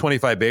Fed, this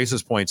 25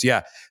 basis points,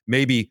 yeah,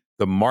 maybe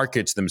the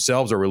markets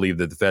themselves are relieved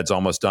that the Fed's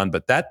almost done,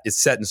 but that is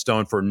set in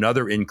stone for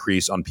another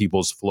increase on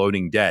people's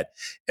floating debt.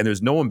 And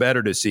there's no one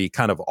better to see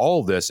kind of all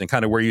of this and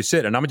kind of where you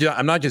sit. And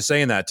I'm not just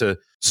saying that to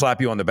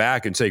slap you on the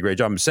back and say, great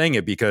job. I'm saying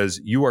it because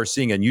you are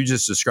seeing, and you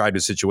just described a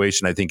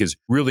situation I think is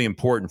really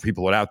important for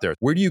people out there.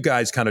 Where do you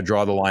guys kind of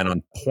draw the line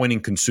on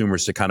pointing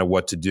consumers to kind of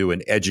what to do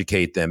and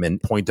educate them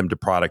and point them to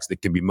products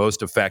that can be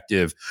most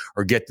effective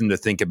or get them to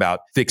think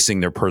about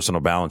fixing their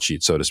personal balance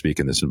sheet, so to speak,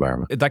 in this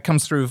environment? That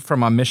comes through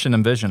from our mission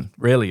and vision,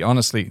 really.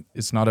 Honestly,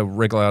 it's not a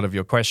wriggle out of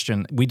your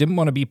question. We didn't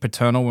want to be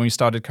paternal when we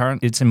started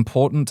Current. It's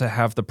important to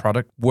have the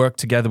product work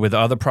together with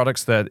other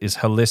products that is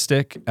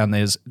holistic and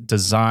is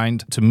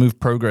designed to move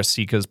progress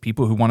seekers,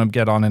 people who want to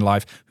get on in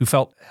life, who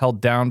felt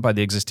held down by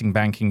the existing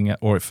banking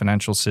or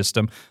financial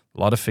system. A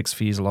lot of fixed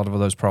fees, a lot of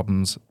those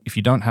problems if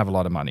you don't have a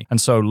lot of money.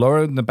 And so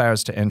lowering the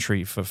barriers to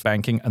entry for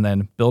banking and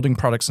then building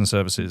products and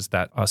services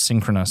that are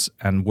synchronous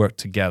and work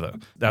together.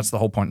 That's the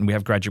whole point. And we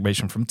have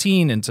graduation from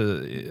teen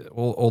into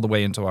all the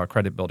way into our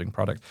credit building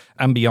product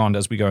and beyond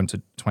as we go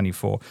into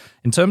 24.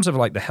 In terms of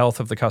like the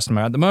health of the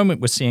customer, at the moment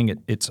we're seeing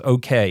it's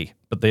okay,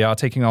 but they are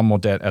taking on more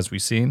debt as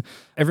we've seen.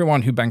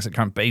 Everyone who banks at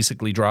Current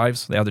basically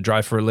drives. They either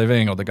drive for a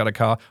living or they got a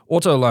car.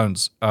 Auto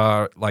loans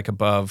are like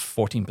above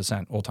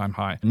 14% all-time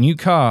high. New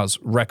cars,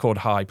 record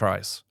high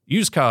price.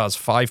 Used cars,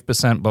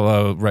 5%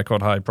 below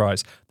record high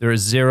price. There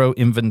is zero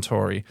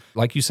inventory.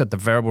 Like you said, the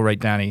variable rate,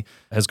 Danny,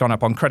 has gone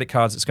up on credit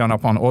cards. It's gone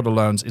up on auto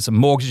loans.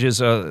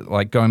 Mortgages are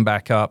like going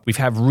back up. We've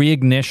had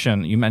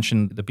reignition. You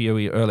mentioned the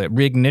BOE earlier.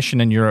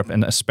 Reignition in Europe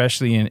and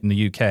especially in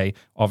the UK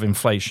of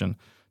inflation.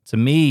 To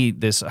me,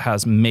 this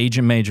has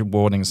major, major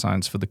warning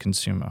signs for the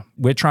consumer.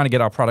 We're trying to get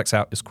our products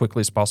out as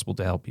quickly as possible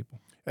to help people.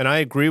 And I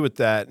agree with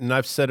that. And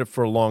I've said it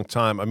for a long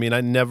time. I mean,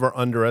 I never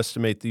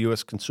underestimate the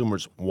U.S.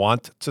 consumers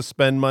want to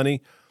spend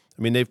money.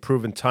 I mean, they've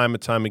proven time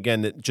and time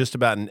again that just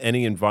about in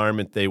any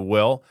environment they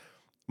will.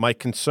 My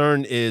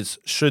concern is,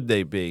 should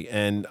they be?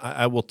 And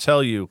I will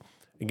tell you,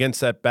 against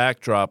that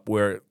backdrop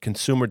where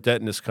consumer debt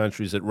in this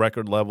country is at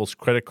record levels,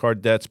 credit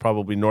card debt's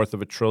probably north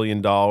of $1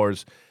 trillion.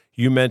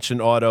 You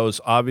mentioned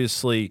autos.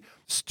 Obviously,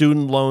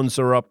 student loans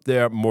are up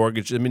there,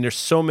 mortgage. I mean, there's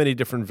so many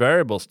different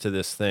variables to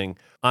this thing.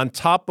 On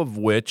top of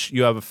which,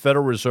 you have a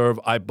Federal Reserve,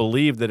 I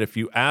believe that if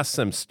you ask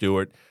them,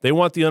 Stuart, they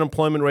want the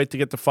unemployment rate to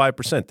get to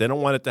 5%. They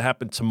don't want it to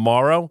happen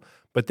tomorrow,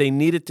 but they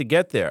need it to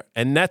get there.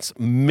 And that's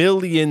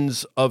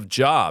millions of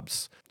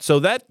jobs. So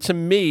that, to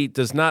me,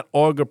 does not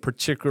augur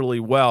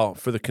particularly well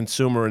for the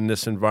consumer in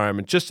this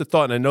environment. Just a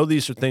thought, and I know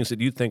these are things that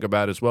you think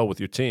about as well with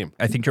your team.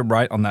 I think you're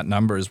right on that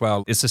number as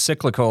well. It's a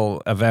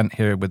cyclical event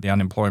here with the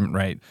unemployment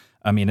rate.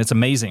 I mean, it's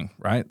amazing,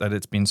 right, that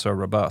it's been so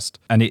robust.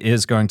 And it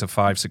is going to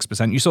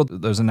 5-6%. You saw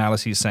those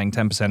analyses saying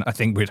 10%. I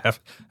think we'd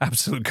have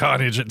absolute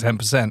carnage at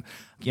 10%.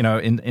 You know,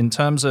 in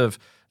terms of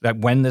that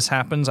when this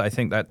happens, I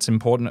think that's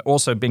important.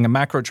 Also, being a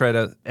macro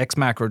trader,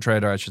 ex-macro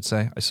trader, I should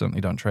say, I certainly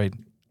don't trade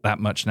that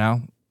much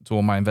now, to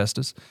all my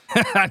investors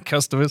and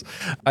customers.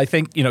 I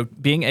think, you know,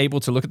 being able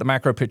to look at the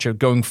macro picture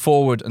going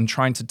forward and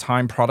trying to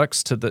time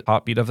products to the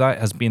heartbeat of that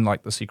has been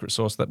like the secret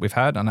sauce that we've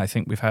had. And I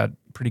think we've had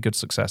pretty good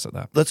success at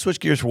that. Let's switch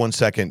gears for 1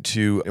 second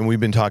to, and we've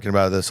been talking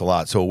about this a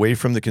lot, so away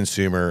from the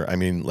consumer, I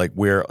mean, like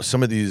where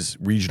some of these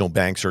regional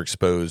banks are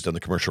exposed on the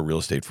commercial real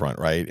estate front,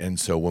 right? And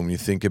so when we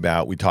think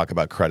about, we talk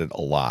about credit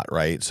a lot,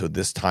 right? So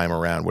this time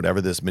around,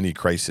 whatever this mini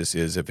crisis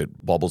is, if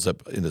it bubbles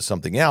up into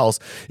something else,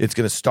 it's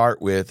going to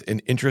start with an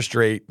interest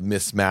rate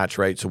mismatch,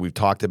 right? So we've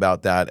talked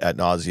about that ad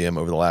nauseum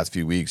over the last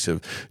few weeks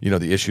of, you know,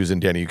 the issues,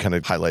 and Danny, you kind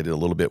of highlighted a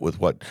little bit with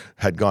what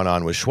had gone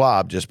on with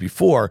Schwab just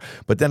before.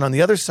 But then on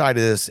the other side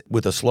of this,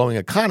 with a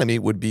slowing economy,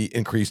 would be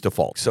increased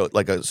default. So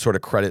like a sort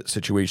of credit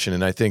situation.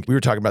 And I think we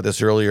were talking about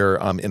this earlier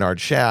in our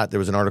chat. There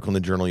was an article in the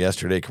Journal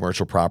yesterday,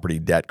 commercial property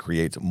debt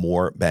creates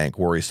more bank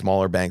worry.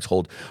 Smaller banks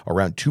hold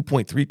around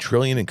 $2.3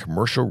 trillion in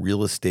commercial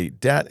real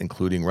estate debt,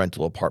 including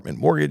rental apartment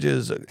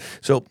mortgages.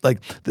 So like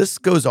this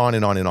goes on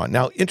and on and on.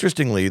 Now,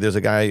 interestingly, there's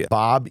a guy,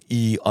 Bob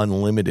E.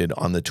 Unlimited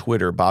on the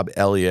Twitter, Bob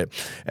Elliott,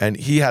 and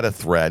he had a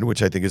thread,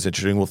 which I think is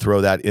interesting. We'll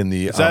throw that in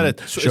the Is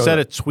that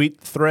a tweet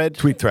thread?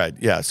 Tweet thread,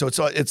 yeah. So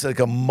it's like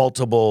a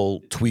multiple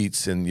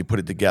tweets and you put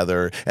it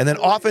together. And then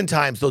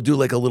oftentimes they'll do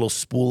like a little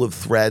spool of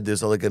thread.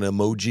 There's like an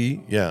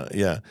emoji.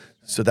 Yeah.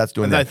 So that's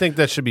doing and that. I think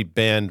that should be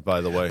banned,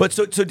 by the way. But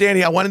so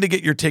Danny, I wanted to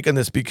get your take on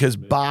this because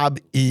Bob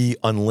E.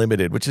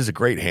 Unlimited, which is a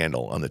great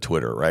handle on the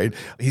Twitter, right?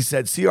 He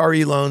said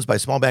CRE loans by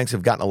small banks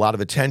have gotten a lot of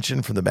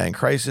attention from the bank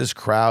crisis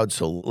crowd.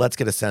 So let's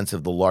get a sense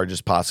of the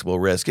largest possible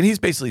risk. And he's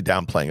basically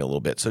downplaying a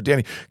little bit. So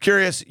Danny,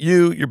 curious,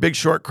 your Big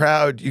Short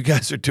crowd, you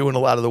guys are doing a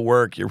lot of the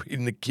work. You're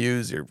reading the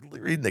Qs, you're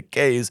reading the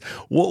Ks.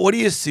 What do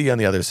you see on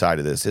the other side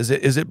of this? Is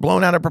it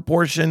blown out of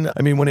proportion?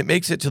 I mean, when it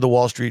makes it to the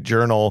Wall Street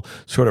Journal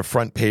sort of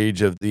front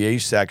page of the A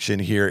section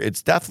here,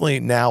 it's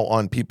definitely now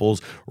on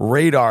people's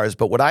radars.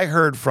 But what I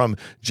heard from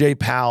Jay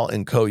Powell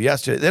and co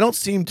yesterday, they don't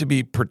seem to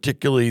be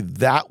particularly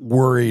that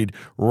worried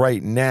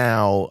right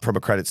now from a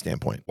credit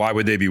standpoint. Why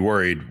would they be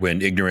worried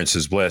when ignorance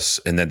is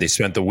bliss? And then they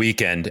spent the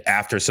weekend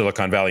after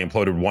Silicon Valley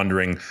imploded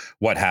wondering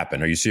what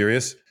happened. Are you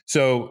serious?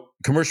 So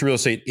commercial real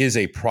estate is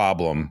a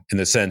problem in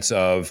the sense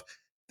of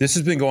this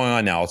has been going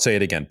on now. I'll say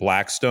it again.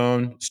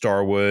 Blackstone,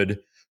 Starwood,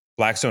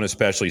 Blackstone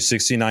especially,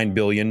 $69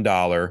 billion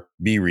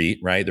B-REIT,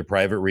 right? The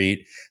private REIT,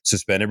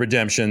 suspended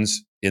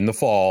redemptions in the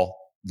fall,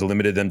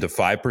 limited them to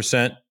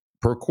 5%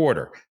 per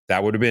quarter.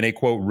 That would have been a,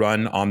 quote,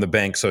 run on the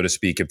bank, so to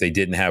speak, if they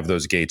didn't have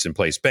those gates in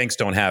place. Banks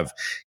don't have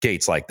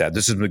gates like that.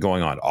 This has been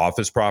going on.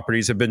 Office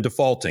properties have been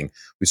defaulting.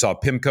 We saw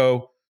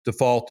PIMCO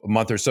default a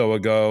month or so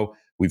ago.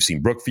 We've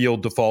seen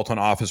Brookfield default on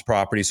office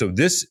property. So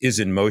this is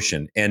in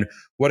motion. And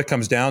what it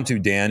comes down to,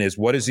 Dan, is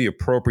what is the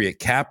appropriate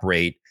cap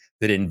rate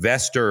that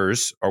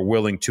investors are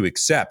willing to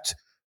accept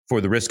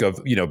for the risk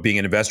of, being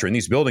an investor in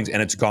these buildings. And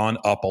it's gone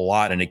up a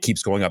lot and it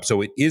keeps going up.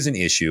 So it is an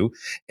issue.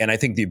 And I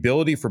think the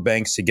ability for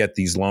banks to get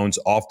these loans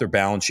off their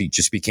balance sheet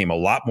just became a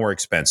lot more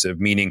expensive,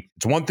 meaning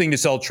it's one thing to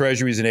sell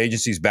treasuries and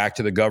agencies back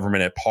to the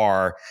government at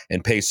par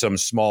and pay some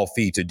small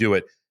fee to do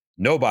it.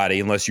 Nobody,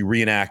 unless you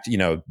reenact,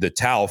 the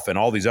TALF and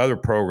all these other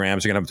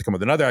programs, are going to have to come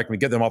with another act and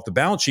get them off the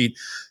balance sheet.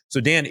 So,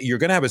 Dan, you're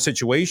going to have a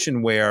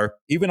situation where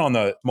even on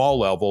the small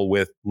level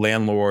with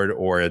landlord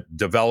or a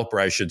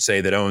developer, I should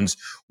say, that owns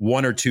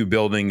one or two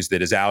buildings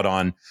that is out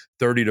on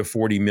 30 to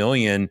 40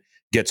 million,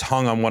 gets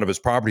hung on one of his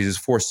properties, is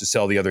forced to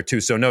sell the other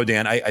two. So, no,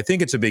 Dan, I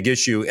think it's a big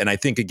issue. And I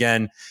think,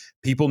 again,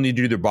 people need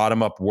to do their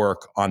bottom-up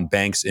work on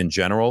banks in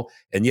general.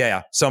 And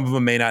yeah, some of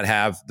them may not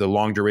have the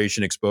long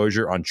duration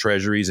exposure on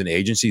treasuries and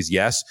agencies,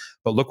 yes,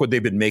 but look what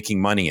they've been making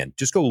money in.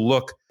 Just go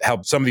look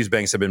how some of these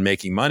banks have been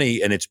making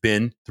money, and it's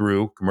been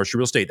through commercial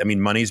real estate. I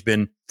mean, money's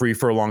been free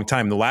for a long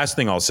time. The last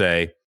thing I'll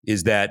say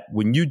is that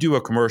when you do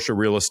a commercial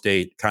real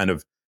estate kind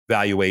of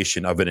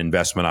valuation of an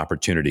investment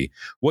opportunity,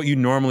 what you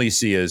normally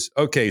see is,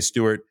 okay,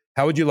 Stuart,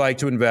 how would you like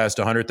to invest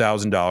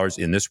 $100,000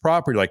 in this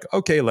property? Like,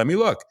 okay, let me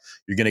look.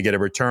 You're going to get a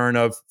return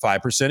of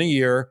 5% a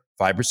year,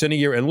 5% a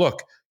year. And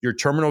look, your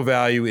terminal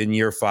value in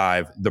year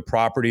 5, the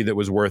property that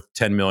was worth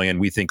 10 million,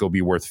 we think will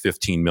be worth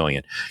 15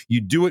 million.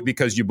 You do it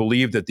because you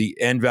believe that the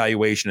end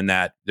valuation in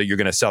that you're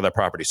going to sell that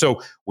property.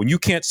 So when you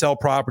can't sell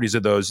properties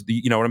of those,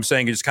 you know what I'm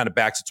saying? It just kind of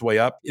backs its way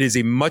up. It is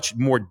a much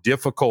more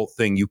difficult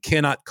thing. You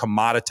cannot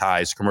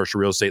commoditize commercial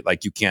real estate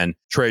like you can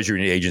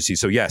treasury agency.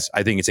 So yes,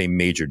 I think it's a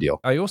major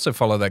deal. I also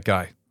follow that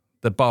guy,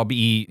 the Bob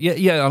E.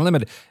 Yeah,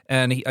 Unlimited.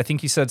 And I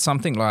think he said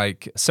something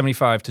like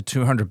 75 to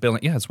 200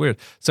 billion. Yeah, it's weird.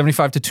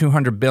 75 to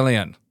 200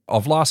 billion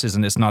of losses,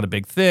 and it's not a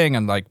big thing,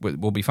 and like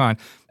we'll be fine.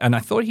 And I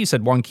thought he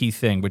said one key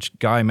thing, which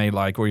Guy may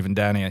like, or even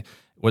Danny,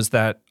 was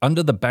that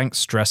under the bank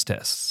stress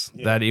tests,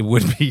 that it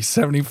would be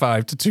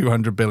 75 to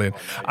 200 billion.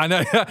 I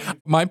know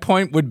my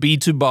point would be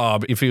to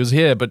Bob if he was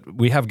here, but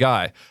we have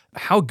Guy.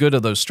 How good are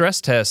those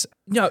stress tests?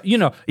 No, you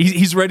know,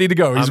 he's ready to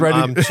go. He's ready.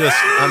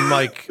 I'm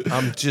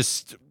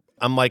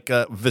like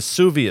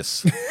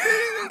Vesuvius,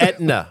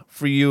 Etna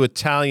for you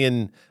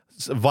Italian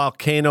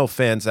volcano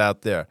fans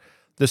out there.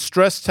 The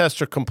stress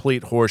tests are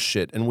complete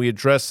horseshit, and we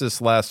addressed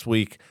this last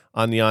week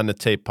on the On the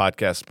Tape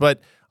podcast, but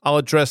I'll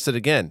address it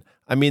again.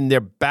 I mean, they're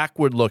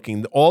backward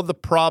looking. All the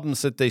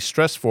problems that they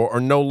stress for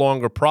are no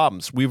longer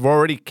problems. We've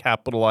already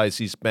capitalized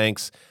these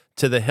banks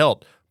to the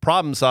hilt.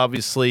 Problems,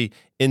 obviously,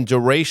 in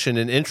duration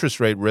and interest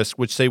rate risk,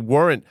 which they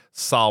weren't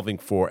solving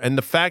for. And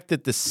the fact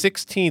that the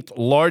 16th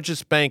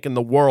largest bank in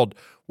the world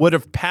would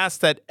have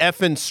passed that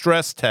effing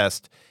stress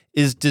test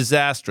is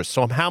disastrous.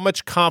 So how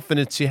much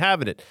confidence you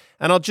have in it?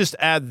 And I'll just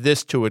add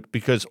this to it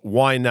because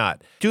why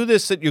not? Do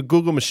this at your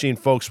Google machine,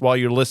 folks, while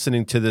you're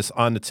listening to this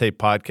On the Tape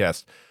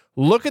podcast.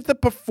 Look at the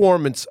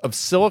performance of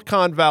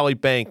Silicon Valley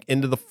Bank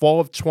into the fall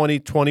of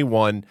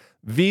 2021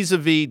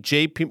 vis-a-vis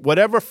JP,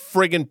 whatever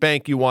friggin'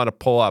 bank you want to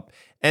pull up.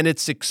 And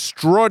it's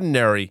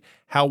extraordinary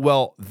how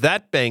well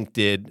that bank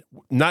did,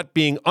 not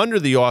being under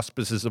the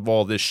auspices of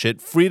all this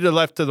shit, free to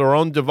left to their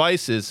own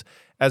devices,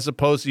 as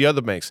opposed to the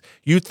other banks.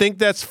 You think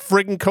that's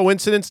friggin'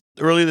 coincidence?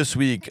 Earlier this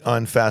week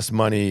on Fast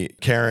Money,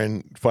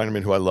 Karen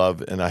Feinerman, who I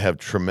love and I have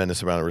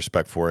tremendous amount of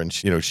respect for, and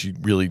she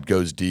really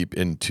goes deep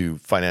into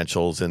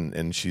financials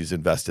and she's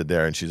invested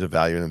there and she's a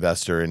value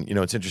investor. And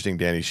it's interesting,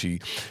 Danny, she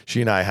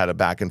and I had a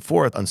back and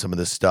forth on some of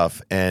this stuff,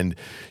 and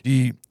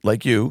she,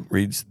 like you,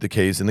 reads the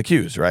K's and the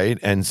Q's, right?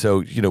 And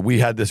so, we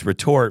had this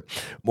retort,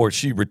 or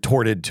she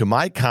retorted to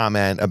my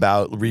comment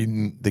about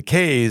reading the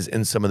K's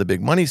in some of the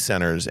big money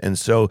centers. And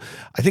so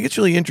I think it's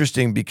really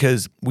interesting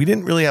because we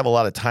didn't really have a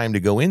lot of time to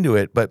go into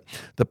it, but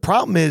the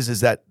problem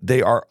is that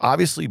they are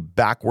obviously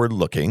backward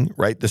looking,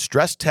 right? The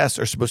stress tests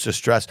are supposed to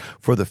stress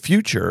for the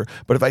future,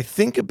 but if I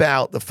think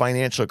about the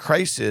financial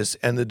crisis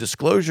and the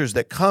disclosures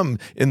that come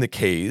in the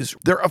K's,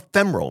 they're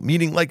ephemeral,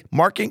 meaning like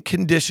market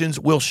conditions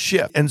will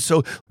shift. And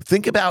so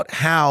think about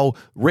how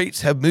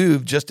rates have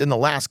moved just in the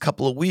last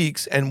couple of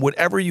weeks, and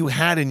whatever you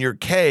had in your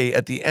K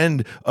at the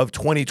end of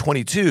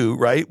 2022,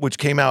 right, which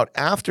came out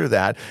after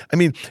that, I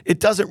mean, it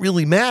doesn't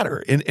really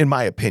matter in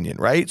my opinion,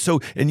 right? So,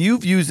 and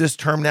you've used this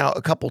term now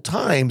a couple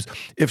times.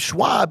 If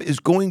Schwab is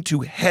going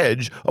to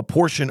hedge a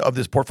portion of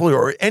this portfolio,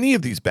 or any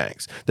of these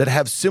banks that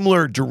have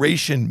similar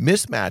duration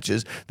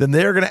mismatches, then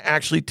they're going to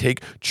actually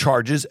take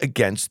charges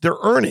against their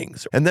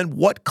earnings. And then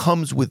what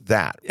comes with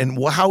that?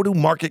 And how do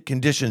market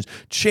conditions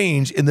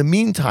change in the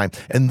meantime?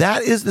 And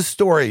that is the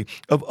story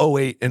of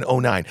 08 and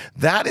 09.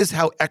 That is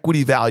how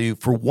equity value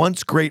for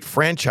once great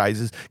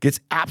franchises gets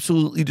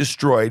absolutely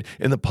destroyed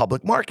in the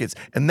public markets.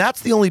 And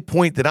that's the only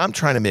point that I'm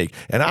trying to make.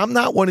 And I'm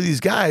not one of these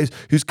guys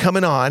who's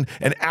coming on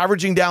and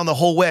averaging down the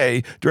whole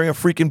way during a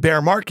freaking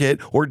bear market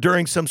or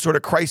during some sort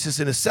of crisis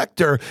in a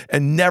sector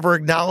and never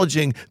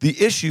acknowledging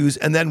the issues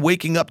and then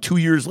waking up 2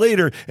 years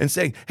later and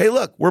saying, hey,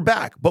 look, we're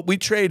back, but we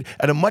trade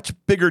at a much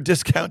bigger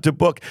discount to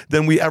book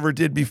than we ever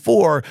did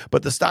before,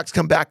 but the stocks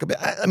come back a bit.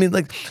 I mean,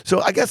 so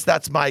I guess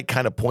that's my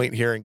kind of point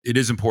here. It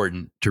is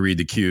important to read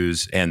the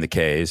Qs and the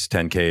Ks,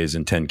 10 Ks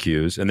and 10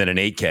 Qs, and then an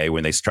 8K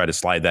when they try to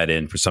slide that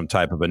in for some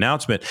type of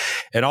announcement.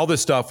 And all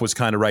this stuff was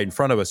kind of right in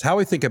front of us. How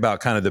we think about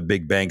kind of the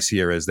big banks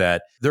here is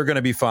that they're going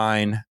to be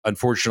fine.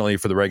 Unfortunately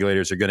for the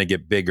regulators, they're going to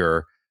get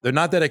bigger. They're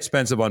not that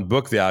expensive on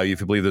book value if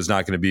you believe there's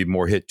not going to be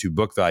more hit to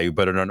book value,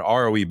 but on an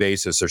ROE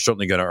basis, they're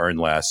certainly going to earn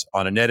less.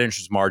 On a net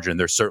interest margin,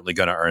 they're certainly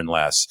going to earn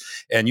less.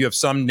 And you have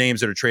some names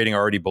that are trading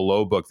already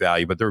below book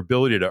value, but their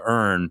ability to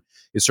earn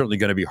is certainly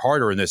going to be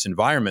harder in this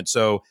environment.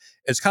 So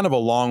it's kind of a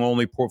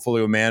long-only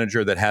portfolio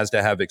manager that has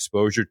to have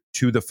exposure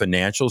to the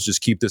financials.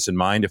 Just keep this in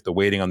mind. If the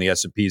weighting on the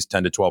S&P is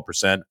 10 to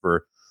 12%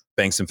 for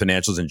banks and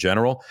financials in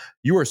general,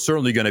 you are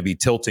certainly going to be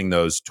tilting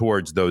those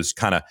towards those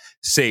kind of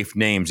safe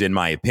names, in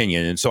my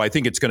opinion. And so I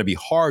think it's going to be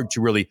hard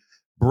to really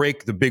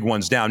break the big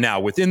ones down. Now,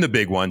 within the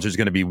big ones, there's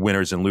going to be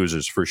winners and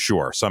losers for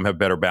sure. Some have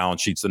better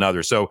balance sheets than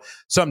others. So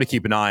something to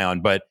keep an eye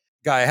on. But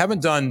Guy, I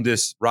haven't done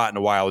this rot in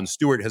a while, and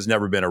Stuart has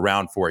never been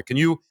around for it. Can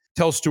you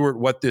tell Stuart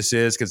what this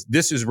is? Because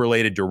this is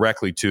related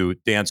directly to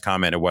Dan's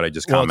comment and what I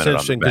just commented on. Well,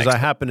 it's interesting because I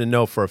happen to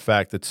know for a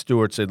fact that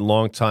Stuart's a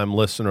longtime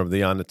listener of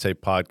the On the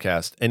Tape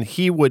podcast, and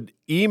he would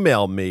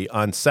email me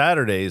on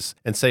Saturdays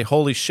and say,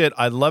 holy shit,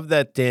 I love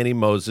that Danny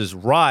Moses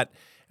rot.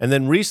 and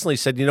then recently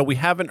said, we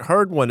haven't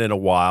heard one in a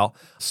while.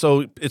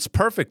 So it's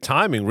perfect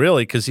timing,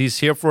 really, because he's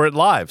here for it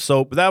live.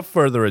 So without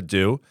further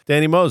ado,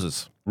 Danny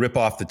Moses. Rip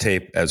off the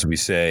tape, as we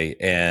say.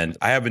 And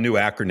I have a new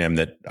acronym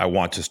that I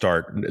want to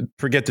start.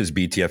 Forget this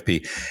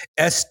BTFP.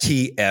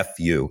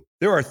 STFU.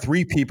 There are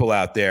 3 people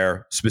out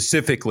there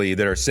specifically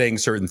that are saying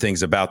certain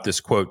things about this,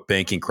 quote,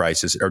 banking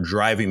crisis are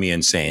driving me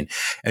insane.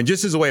 And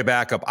just as a way of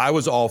backup, I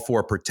was all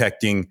for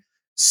protecting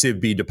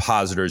SIVB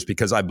depositors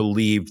because I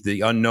believed the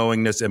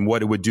unknowingness and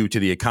what it would do to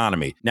the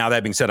economy. Now,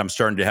 that being said, I'm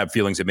starting to have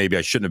feelings that maybe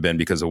I shouldn't have been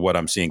because of what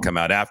I'm seeing come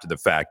out after the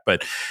fact.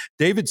 But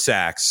David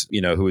Sachs,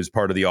 who is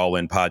part of the All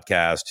In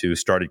podcast, who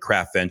started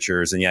Craft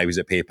Ventures, and he was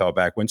at PayPal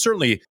back when,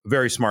 certainly a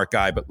very smart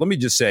guy, but let me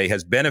just say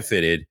has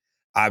benefited,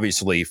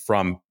 obviously,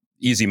 from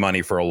easy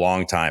money for a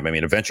long time. I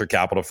mean, a venture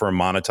capital firm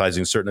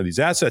monetizing certain of these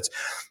assets,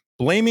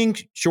 blaming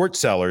short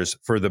sellers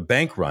for the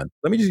bank run.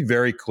 Let me just be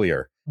very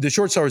clear. The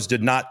short sellers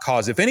did not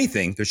cause, if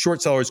anything, the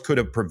short sellers could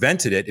have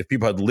prevented it if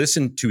people had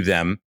listened to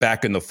them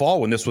back in the fall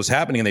when this was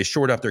happening and they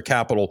shored up their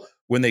capital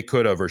when they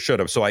could have or should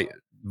have. So I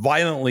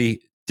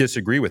violently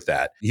disagree with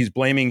that. He's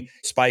blaming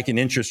spike in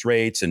interest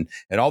rates and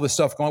all this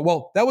stuff going,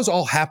 well, that was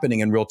all happening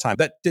in real time.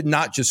 That did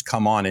not just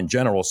come on in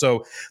general.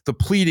 So the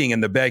pleading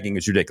and the begging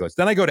is ridiculous.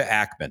 Then I go to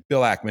Ackman,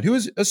 Bill Ackman, who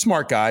is a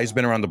smart guy. He's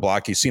been around the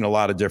block. He's seen a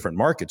lot of different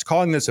markets,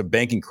 calling this a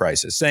banking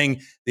crisis,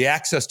 saying the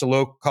access to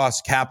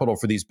low-cost capital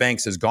for these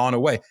banks has gone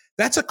away.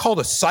 That's called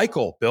a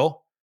cycle, Bill.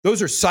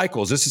 Those are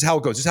cycles. This is how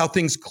it goes. This is how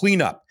things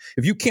clean up.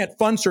 If you can't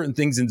fund certain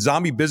things in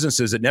zombie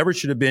businesses that never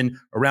should have been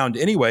around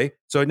anyway,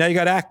 so now you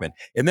got Ackman.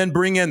 And then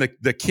bring in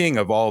the king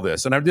of all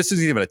this. And this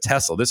isn't even a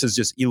Tesla. This is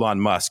just Elon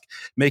Musk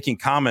making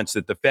comments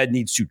that the Fed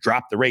needs to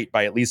drop the rate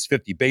by at least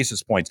 50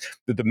 basis points,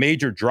 that the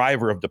major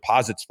driver of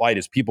deposits flight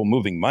is people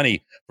moving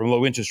money from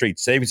low interest rate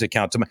savings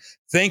accounts.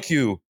 Thank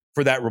you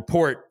for that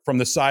report from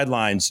the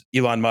sidelines,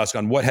 Elon Musk,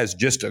 on what has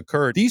just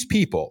occurred. These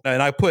people,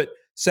 and I put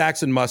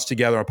Sachs and Musk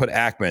together, I put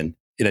Ackman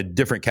in a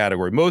different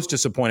category. Most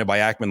disappointed by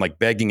Ackman, like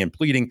begging and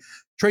pleading.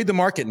 Trade the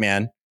market,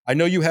 man. I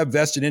know you have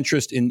vested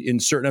interest in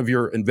certain of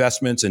your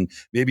investments and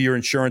maybe your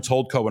insurance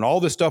holdco and all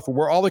this stuff.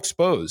 We're all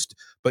exposed,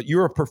 but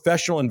you're a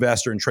professional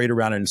investor and trade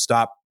around it and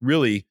stop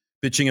really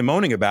bitching and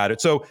moaning about it.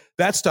 So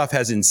that stuff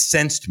has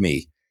incensed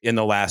me in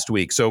the last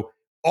week. So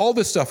all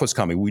this stuff was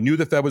coming. We knew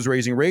the Fed was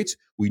raising rates.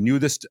 We knew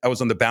this. I was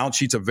on the balance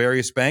sheets of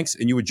various banks,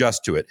 and you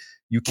adjust to it.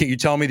 You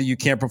tell me that you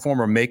can't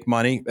perform or make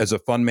money as a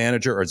fund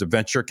manager or as a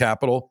venture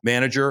capital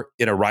manager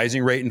in a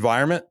rising rate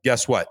environment.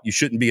 Guess what? You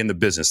shouldn't be in the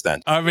business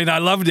then. I mean, I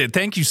loved it.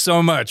 Thank you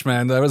so much,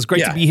 man. That was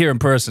great to be here in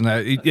person.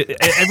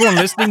 Everyone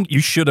listening, you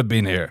should have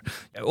been here.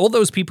 All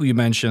those people you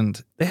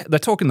mentioned, they're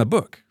talking the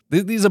book.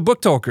 These are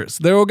book talkers.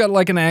 They all got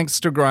like an angst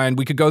to grind.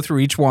 We could go through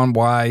each one,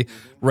 why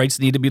rates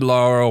need to be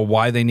lower or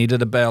why they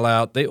needed a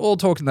bailout. They all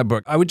talk in their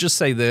book. I would just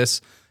say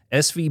this.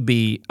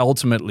 SVB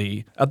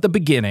ultimately, at the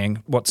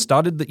beginning, what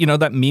started,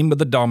 that meme with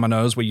the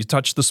dominoes where you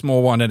touch the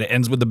small one and it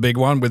ends with the big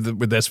one with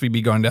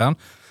SVB going down.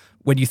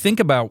 When you think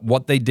about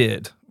what they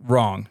did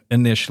wrong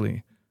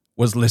initially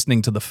was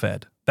listening to the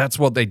Fed. That's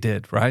what they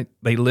did, right?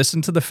 They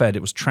listened to the Fed.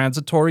 It was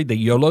transitory. They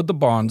YOLO'd the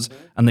bonds,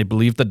 and they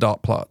believed the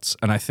dot plots.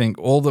 And I think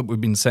all that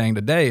we've been saying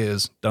today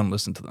is don't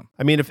listen to them.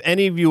 I mean, if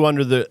any of you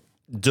under the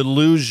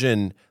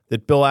delusion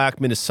that Bill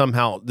Ackman is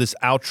somehow this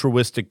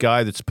altruistic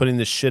guy that's putting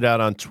this shit out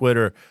on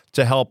Twitter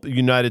to help the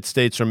United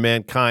States or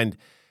mankind,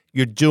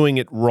 you're doing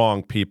it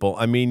wrong, people.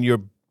 I mean,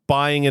 you're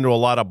buying into a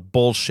lot of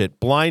bullshit.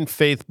 Blind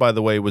Faith, by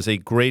the way, was a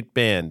great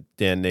band,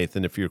 Dan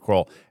Nathan, if you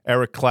recall.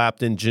 Eric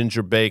Clapton,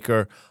 Ginger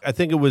Baker. I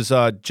think it was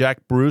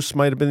Jack Bruce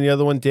might have been the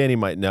other one. Danny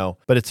might know.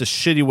 But it's a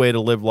shitty way to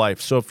live life.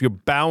 So if you're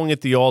bowing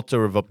at the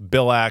altar of a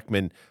Bill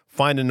Ackman,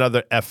 find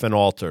another effing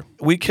altar.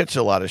 We catch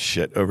a lot of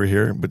shit over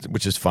here,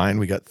 which is fine.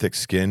 We got thick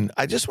skin.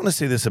 I just want to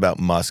say this about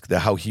Musk,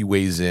 how he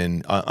weighs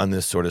in on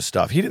this sort of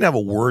stuff. He didn't have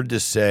a word to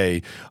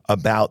say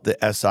about the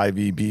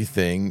SIVB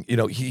thing.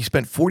 He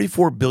spent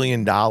 $44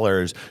 billion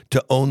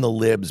to own the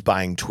libs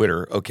buying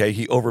Twitter, okay?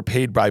 He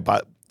overpaid by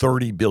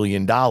 $30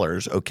 billion,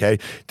 okay?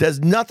 It has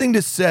nothing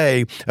to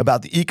say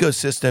about the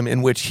ecosystem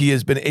in which he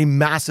has been a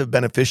massive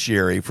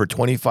beneficiary for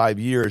 25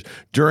 years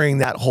during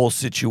that whole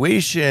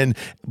situation.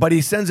 But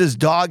he sends his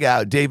dog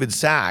out, David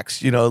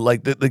Sachs,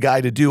 like the guy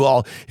to do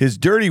all his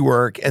dirty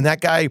work. And that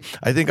guy,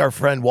 I think our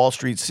friend Wall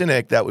Street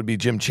Cynic, that would be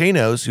Jim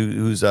Chanos,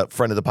 who's a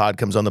friend of the pod,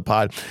 comes on the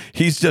pod.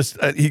 He's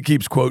just, he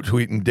keeps quote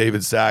tweeting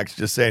David Sachs,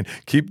 just saying,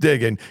 keep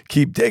digging,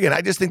 keep digging. I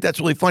just think that's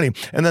really funny.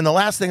 And then the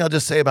last thing I'll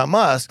just say about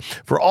Musk,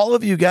 for all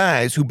of you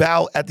guys who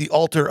bow at the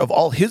altar of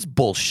all his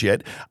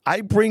bullshit,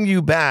 I bring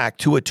you back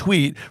to a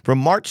tweet from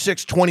March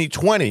 6,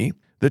 2020.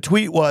 The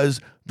tweet was,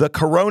 "The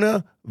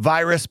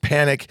coronavirus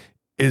panic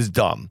is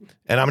dumb."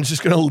 And I'm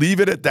just going to leave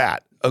it at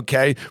that,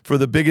 okay, for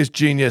the biggest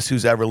genius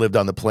who's ever lived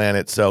on the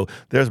planet. So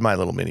there's my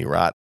little mini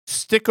rot.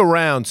 Stick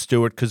around,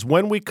 Stuart, because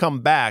when we come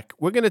back,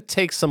 we're going to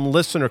take some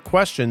listener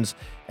questions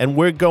and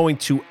we're going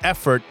to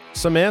effort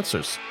some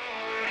answers.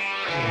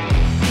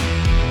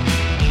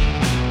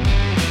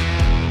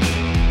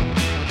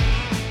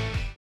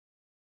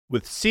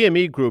 With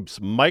CME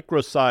Group's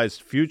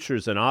micro-sized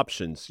futures and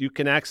options, you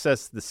can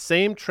access the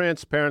same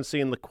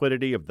transparency and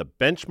liquidity of the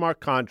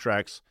benchmark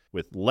contracts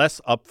with less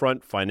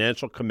upfront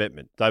financial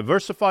commitment.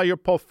 Diversify your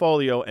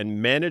portfolio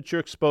and manage your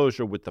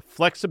exposure with the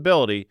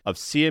flexibility of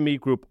CME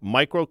Group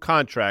micro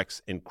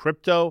contracts in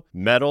crypto,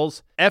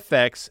 metals,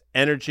 FX,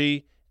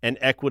 energy, and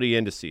equity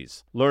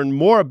indices. Learn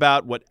more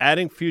about what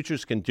adding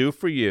futures can do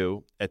for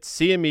you at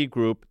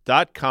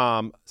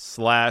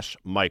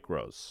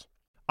cmegroup.com/micros.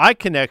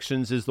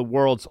 iConnections is the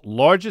world's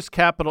largest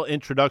capital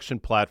introduction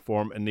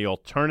platform in the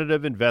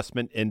alternative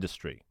investment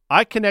industry.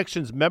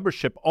 iConnections'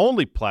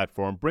 membership-only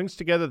platform brings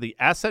together the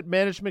asset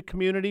management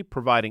community,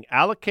 providing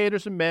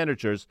allocators and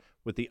managers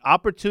with the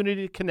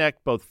opportunity to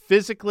connect both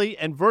physically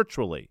and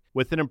virtually.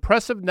 With an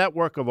impressive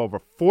network of over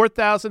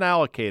 4,000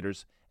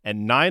 allocators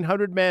and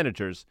 900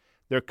 managers,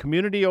 their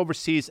community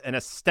oversees an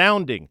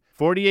astounding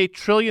 $48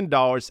 trillion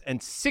and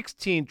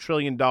 $16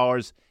 trillion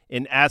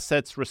in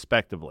assets,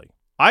 respectively.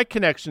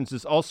 iConnections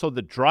is also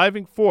the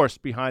driving force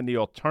behind the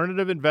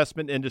alternative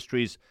investment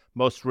industry's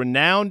most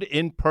renowned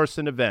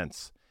in-person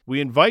events. We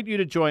invite you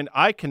to join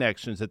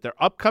iConnections at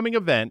their upcoming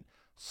event,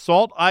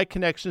 Salt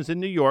iConnections in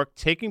New York,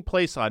 taking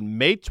place on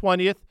May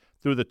 20th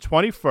through the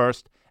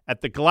 21st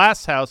at the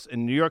Glass House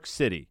in New York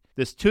City.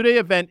 This two-day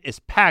event is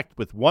packed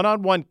with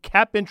one-on-one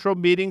cap intro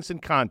meetings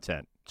and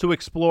content. To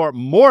explore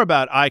more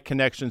about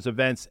iConnections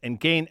events and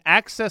gain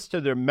access to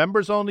their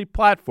members-only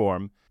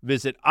platform,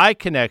 visit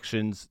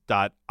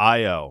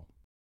iConnections.io.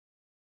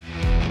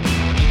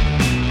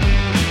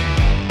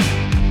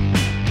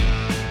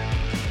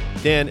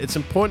 Dan, it's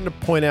important to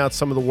point out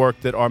some of the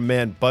work that our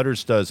man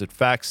Butters does at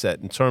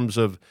FactSet in terms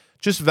of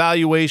just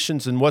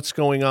valuations and what's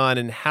going on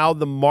and how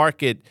the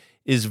market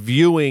is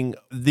viewing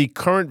the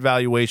current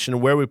valuation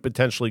and where we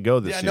potentially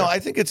go this year. No, I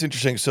think it's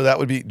interesting. So that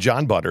would be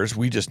John Butters.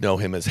 We just know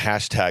him as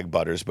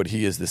 #Butters, but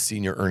he is the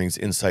senior earnings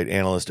insight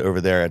analyst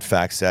over there at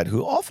FactSet,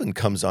 who often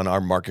comes on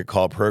our market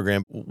call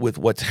program with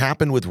what's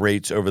happened with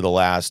rates over the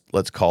last,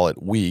 let's call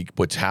it week,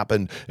 what's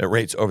happened at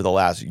rates over the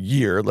last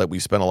year that we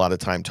spent a lot of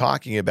time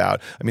talking about.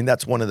 I mean,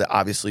 that's one of the,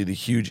 obviously, the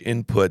huge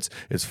inputs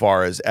as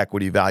far as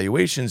equity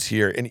valuations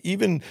here. And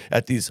even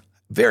at these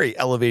very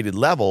elevated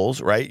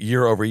levels, right,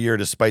 year over year,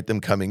 despite them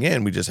coming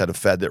in. We just had a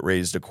Fed that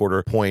raised a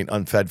 1/4 point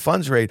on Fed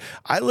funds rate.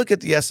 I look at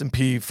the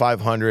S&P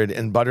 500,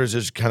 and Butters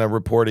is kind of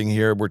reporting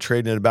here. We're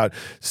trading at about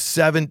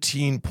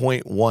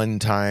 17.1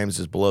 times,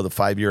 is below the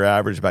 5-year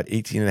average, about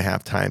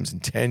 18.5 times,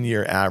 and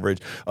 10-year average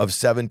of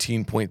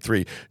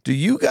 17.3. Do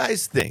you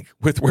guys think,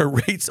 with where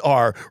rates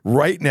are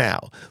right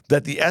now,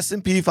 that the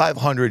S&P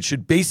 500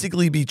 should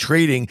basically be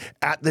trading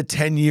at the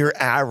 10-year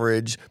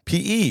average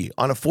PE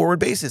on a forward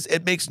basis?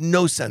 It makes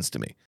no sense to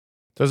me.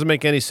 Doesn't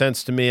make any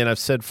sense to me, and I've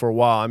said for a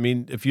while. I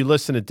mean, if you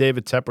listen to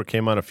David Tepper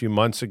came on a few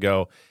months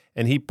ago,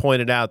 and he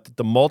pointed out that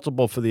the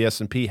multiple for the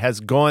S&P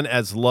has gone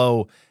as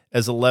low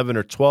as 11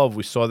 or 12.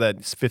 We saw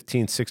that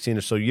 15, 16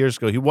 or so years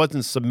ago. He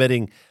wasn't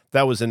submitting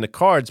that was in the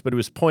cards, but he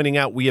was pointing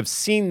out we have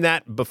seen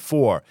that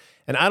before,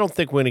 and I don't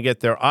think we're going to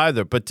get there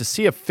either. But to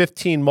see a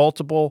 15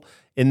 multiple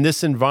in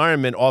this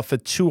environment off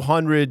of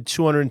 $200,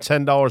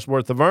 $210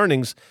 worth of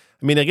earnings,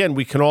 I mean, again,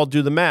 we can all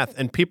do the math,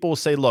 and people will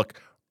say, look,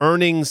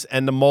 earnings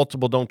and the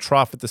multiple don't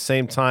trough at the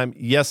same time.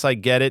 Yes, I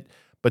get it,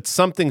 but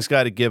something's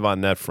got to give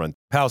on that front.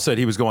 Powell said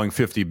he was going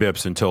 50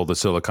 bips until the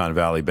Silicon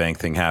Valley Bank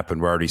thing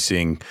happened. We're already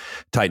seeing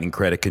tightening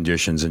credit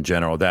conditions in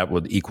general. That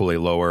would equally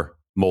lower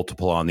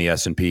multiple on the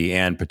S&P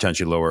and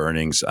potentially lower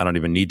earnings. I don't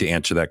even need to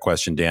answer that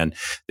question, Dan.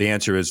 The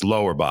answer is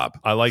lower, Bob.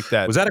 I like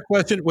that. Was that a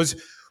question?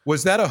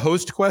 Was that a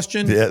host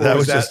question? Yeah, that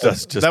was just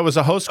that was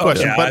a host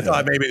question. Yeah, but I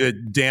thought maybe the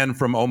Dan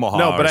from Omaha.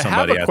 No, but or I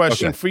have a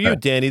question for you,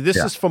 Okay. Danny. This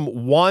is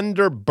from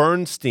Wander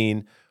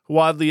Bernstein, who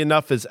oddly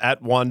enough is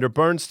at Wander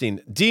Bernstein.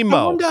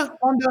 Demo.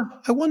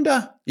 I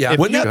wonder. Yeah.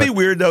 Wouldn't that be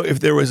weird, though, if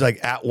there was like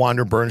at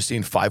Wander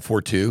Bernstein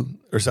 542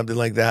 or something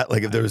like that?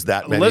 Like if there was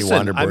that many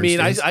Wander Bernsteins?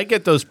 I mean, I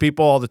get those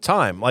people all the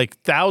time, like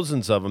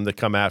thousands of them that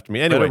come after me.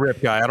 Anyway, What a rip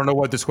guy. I don't know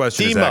what this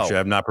question is actually.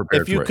 I'm not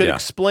prepared if you for it. could Yeah.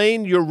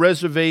 explain your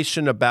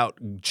reservation about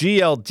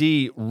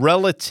GLD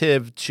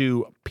relative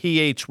to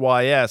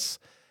PHYS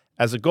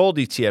as a gold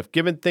ETF,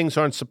 given things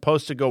aren't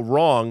supposed to go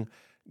wrong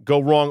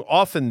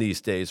often these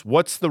days.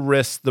 What's the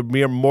risk the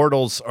mere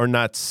mortals are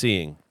not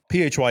seeing?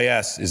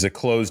 PHYS is a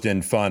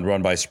closed-end fund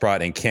run by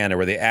Sprott and Canary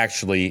where they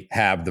actually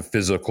have the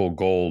physical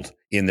gold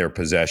in their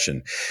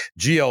possession.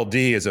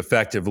 GLD is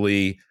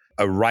effectively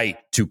a right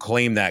to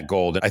claim that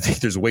gold. And I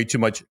think there's way too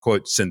much,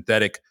 quote,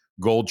 synthetic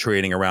gold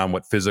trading around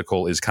what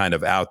physical is kind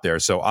of out there.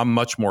 So I'm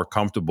much more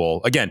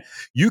comfortable. Again,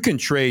 you can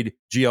trade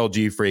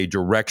GLD for a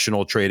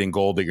directional trade in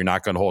gold that you're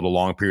not going to hold a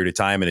long period of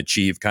time and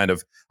achieve kind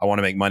of, I want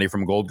to make money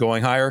from gold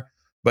going higher.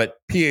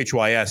 But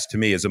PHYS to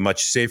me is a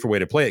much safer way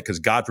to play it because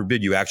God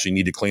forbid you actually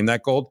need to claim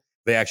that gold.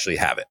 They actually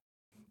have it.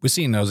 We're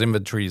seeing those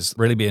inventories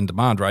really be in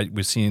demand, right?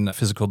 We've seen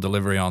physical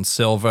delivery on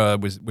silver.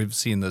 We've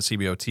seen the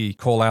CBOT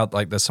call out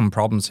like there's some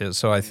problems here.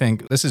 So I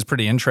think this is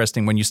pretty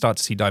interesting when you start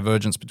to see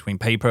divergence between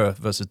paper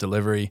versus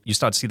delivery. You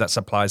start to see that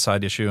supply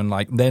side issue and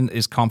like then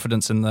is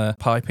confidence in the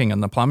piping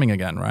and the plumbing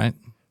again, right?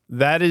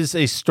 That is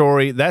a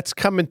story that's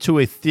coming to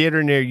a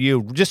theater near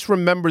you. Just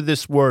remember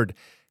this word,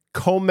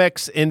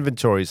 Comex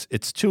Inventories.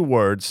 It's 2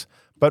 words,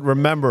 but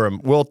remember them.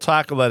 We'll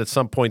tackle that at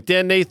some point.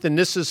 Dan Nathan,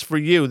 this is for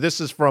you.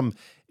 This is from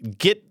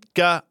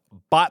Gitka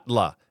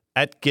Batla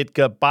at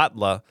Gitka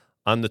Batla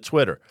on the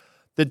Twitter.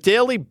 The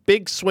daily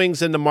big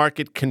swings in the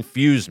market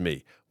confuse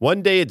me.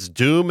 One day it's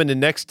doom and the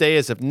next day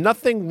as if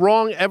nothing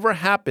wrong ever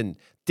happened.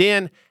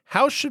 Dan,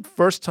 how should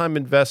first-time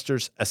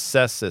investors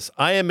assess this?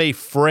 I am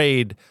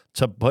afraid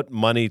to put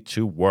money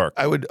to work.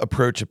 I would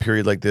approach a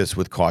period like this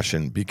with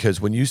caution,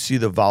 because when you see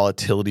the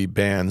volatility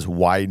bands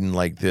widen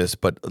like this,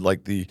 but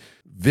like the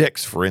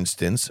VIX, for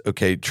instance,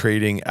 okay,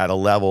 trading at a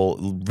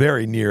level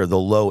very near the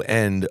low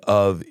end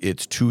of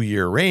its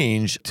 2-year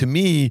range, to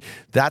me,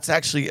 that's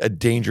actually a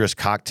dangerous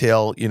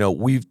cocktail. You know,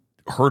 we've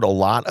heard a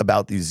lot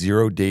about these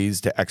 0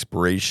 days to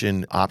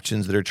expiration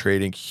options that are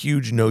trading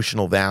huge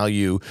notional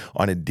value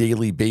on a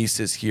daily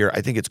basis here.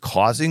 I think it's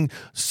causing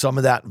some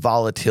of that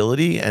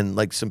volatility, and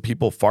like some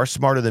people far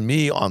smarter than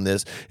me on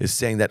this is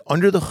saying that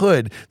under the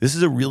hood, this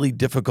is a really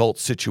difficult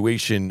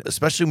situation,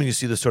 especially when you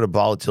see the sort of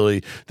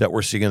volatility that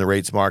we're seeing in the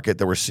rates market,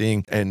 that we're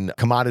seeing in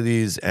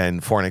commodities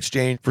and foreign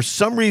exchange. For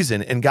some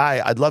reason, and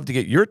Guy, I'd love to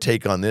get your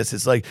take on this.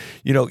 It's like,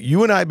 you know,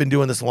 you and I have been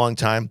doing this a long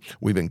time.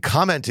 We've been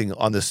commenting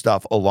on this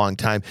stuff a long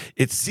time.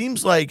 It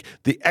seems like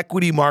the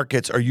equity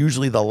markets are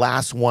usually the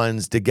last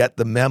ones to get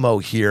the memo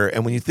here.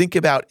 And when you think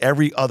about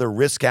every other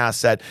risk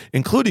asset,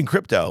 including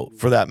crypto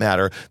for that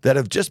matter, that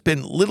have just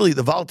been literally,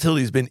 the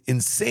volatility has been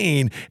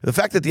insane. The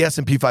fact that the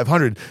S&P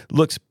 500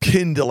 looks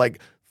pinned to like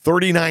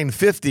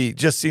 39.50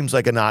 just seems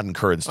like a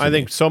non-occurrence to me. I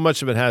think so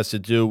much of it has to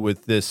do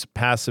with this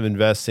passive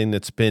investing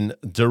that's been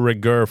de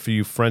rigueur for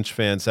you French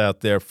fans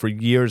out there for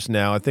years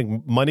now. I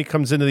think money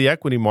comes into the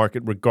equity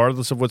market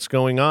regardless of what's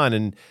going on,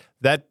 and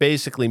that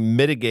basically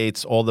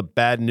mitigates all the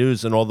bad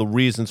news and all the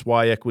reasons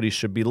why equity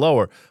should be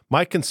lower.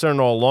 My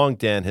concern all along,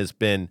 Dan, has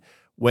been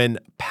when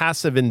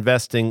passive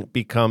investing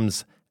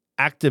becomes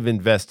active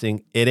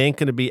investing, it ain't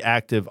going to be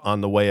active on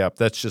the way up.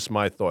 That's just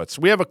my thoughts.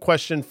 We have a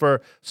question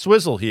for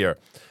Swizzle here.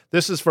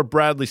 This is for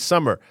Bradley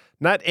Summer,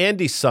 not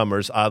Andy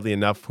Summers, oddly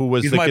enough, who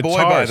was He's the my guitarist.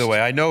 boy, by the way.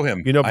 I know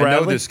him. You know Bradley? I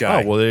know this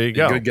guy. Oh, well, there you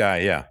go. Good guy,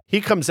 yeah.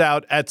 He comes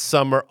out at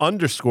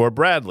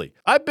Summer_Bradley.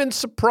 I've been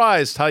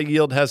surprised high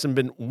yield hasn't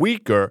been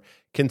weaker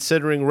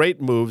considering rate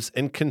moves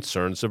and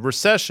concerns of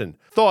recession.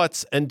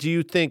 Thoughts, and do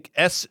you think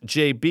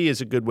SJB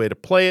is a good way to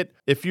play it?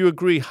 If you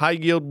agree, high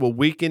yield will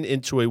weaken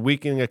into a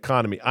weakening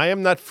economy. I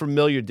am not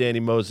familiar, Danny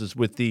Moses,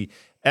 with the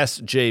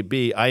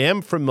SJB. I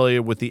am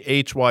familiar with the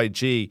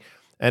HYG.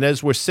 And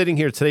as we're sitting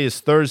here, today is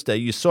Thursday,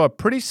 you saw a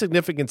pretty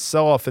significant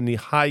sell-off in the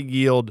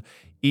high-yield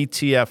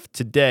ETF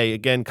today.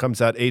 Again,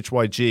 comes out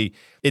HYG.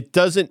 It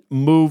doesn't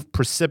move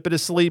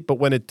precipitously, but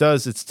when it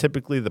does, it's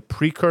typically the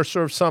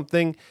precursor of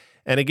something.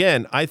 And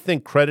again, I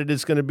think credit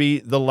is going to be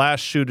the last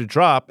shoe to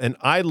drop, and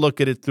I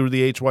look at it through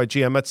the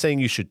HYG. I'm not saying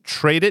you should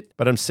trade it,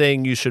 but I'm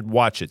saying you should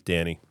watch it,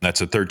 Danny. That's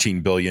a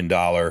 $13 billion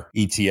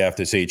ETF,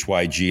 this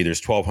HYG.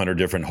 There's 1,200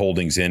 different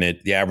holdings in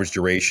it. The average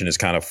duration is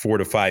kind of 4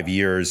 to 5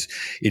 years.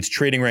 It's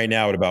trading right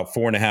now at about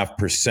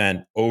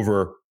 4.5%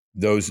 over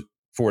those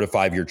 4 to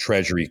 5 year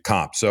treasury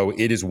comp. So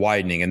it is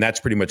widening, and that's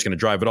pretty much going to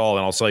drive it all.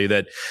 And I'll tell you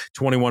that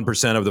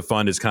 21% of the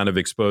fund is kind of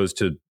exposed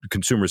to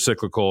consumer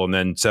cyclical, and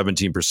then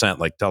 17%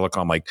 like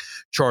telecom, like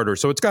Charter.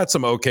 So it's got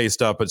some okay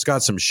stuff, but it's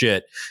got some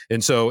shit.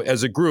 And so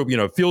as a group, you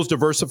know, it feels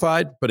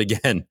diversified. But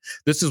again,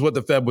 this is what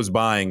the Fed was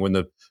buying when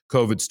the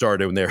COVID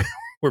started, when they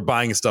were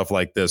buying stuff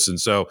like this. And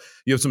so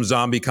you have some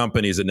zombie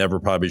companies that never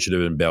probably should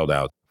have been bailed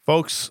out.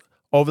 Folks,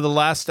 over the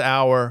last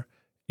hour,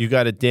 you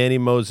got a Danny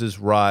Moses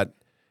rot.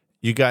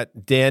 You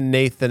got Dan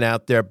Nathan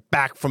out there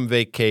back from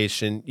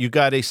vacation. You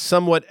got a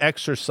somewhat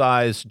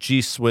exercised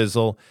G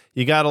Swizzle.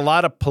 You got a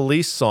lot of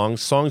police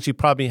songs you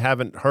probably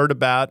haven't heard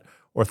about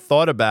or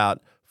thought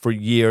about for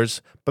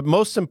years. But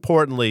most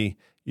importantly,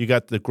 you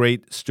got the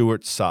great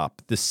Stuart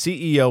Sopp, the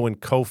CEO and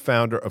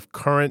co-founder of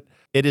Current.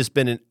 It has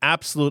been an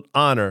absolute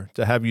honor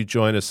to have you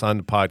join us on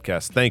the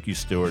podcast. Thank you,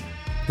 Stuart.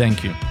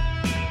 Thank you.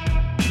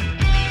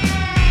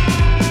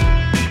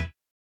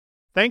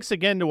 Thanks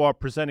again to our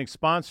presenting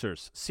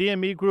sponsors,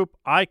 CME Group,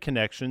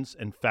 iConnections,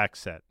 and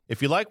FactSet.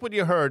 If you like what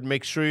you heard,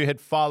 make sure you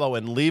hit follow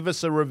and leave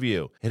us a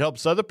review. It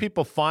helps other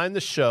people find the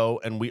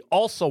show, and we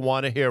also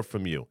want to hear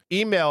from you.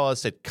 Email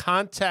us at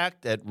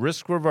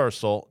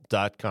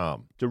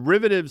contact@riskreversal.com.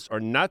 Derivatives are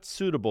not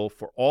suitable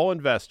for all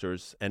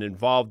investors and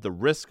involve the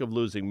risk of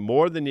losing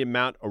more than the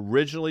amount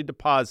originally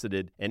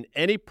deposited and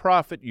any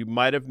profit you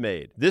might have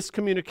made. This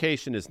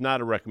communication is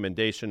not a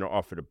recommendation or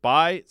offer to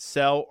buy,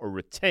 sell, or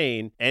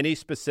retain any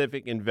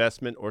specific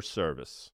investment or service.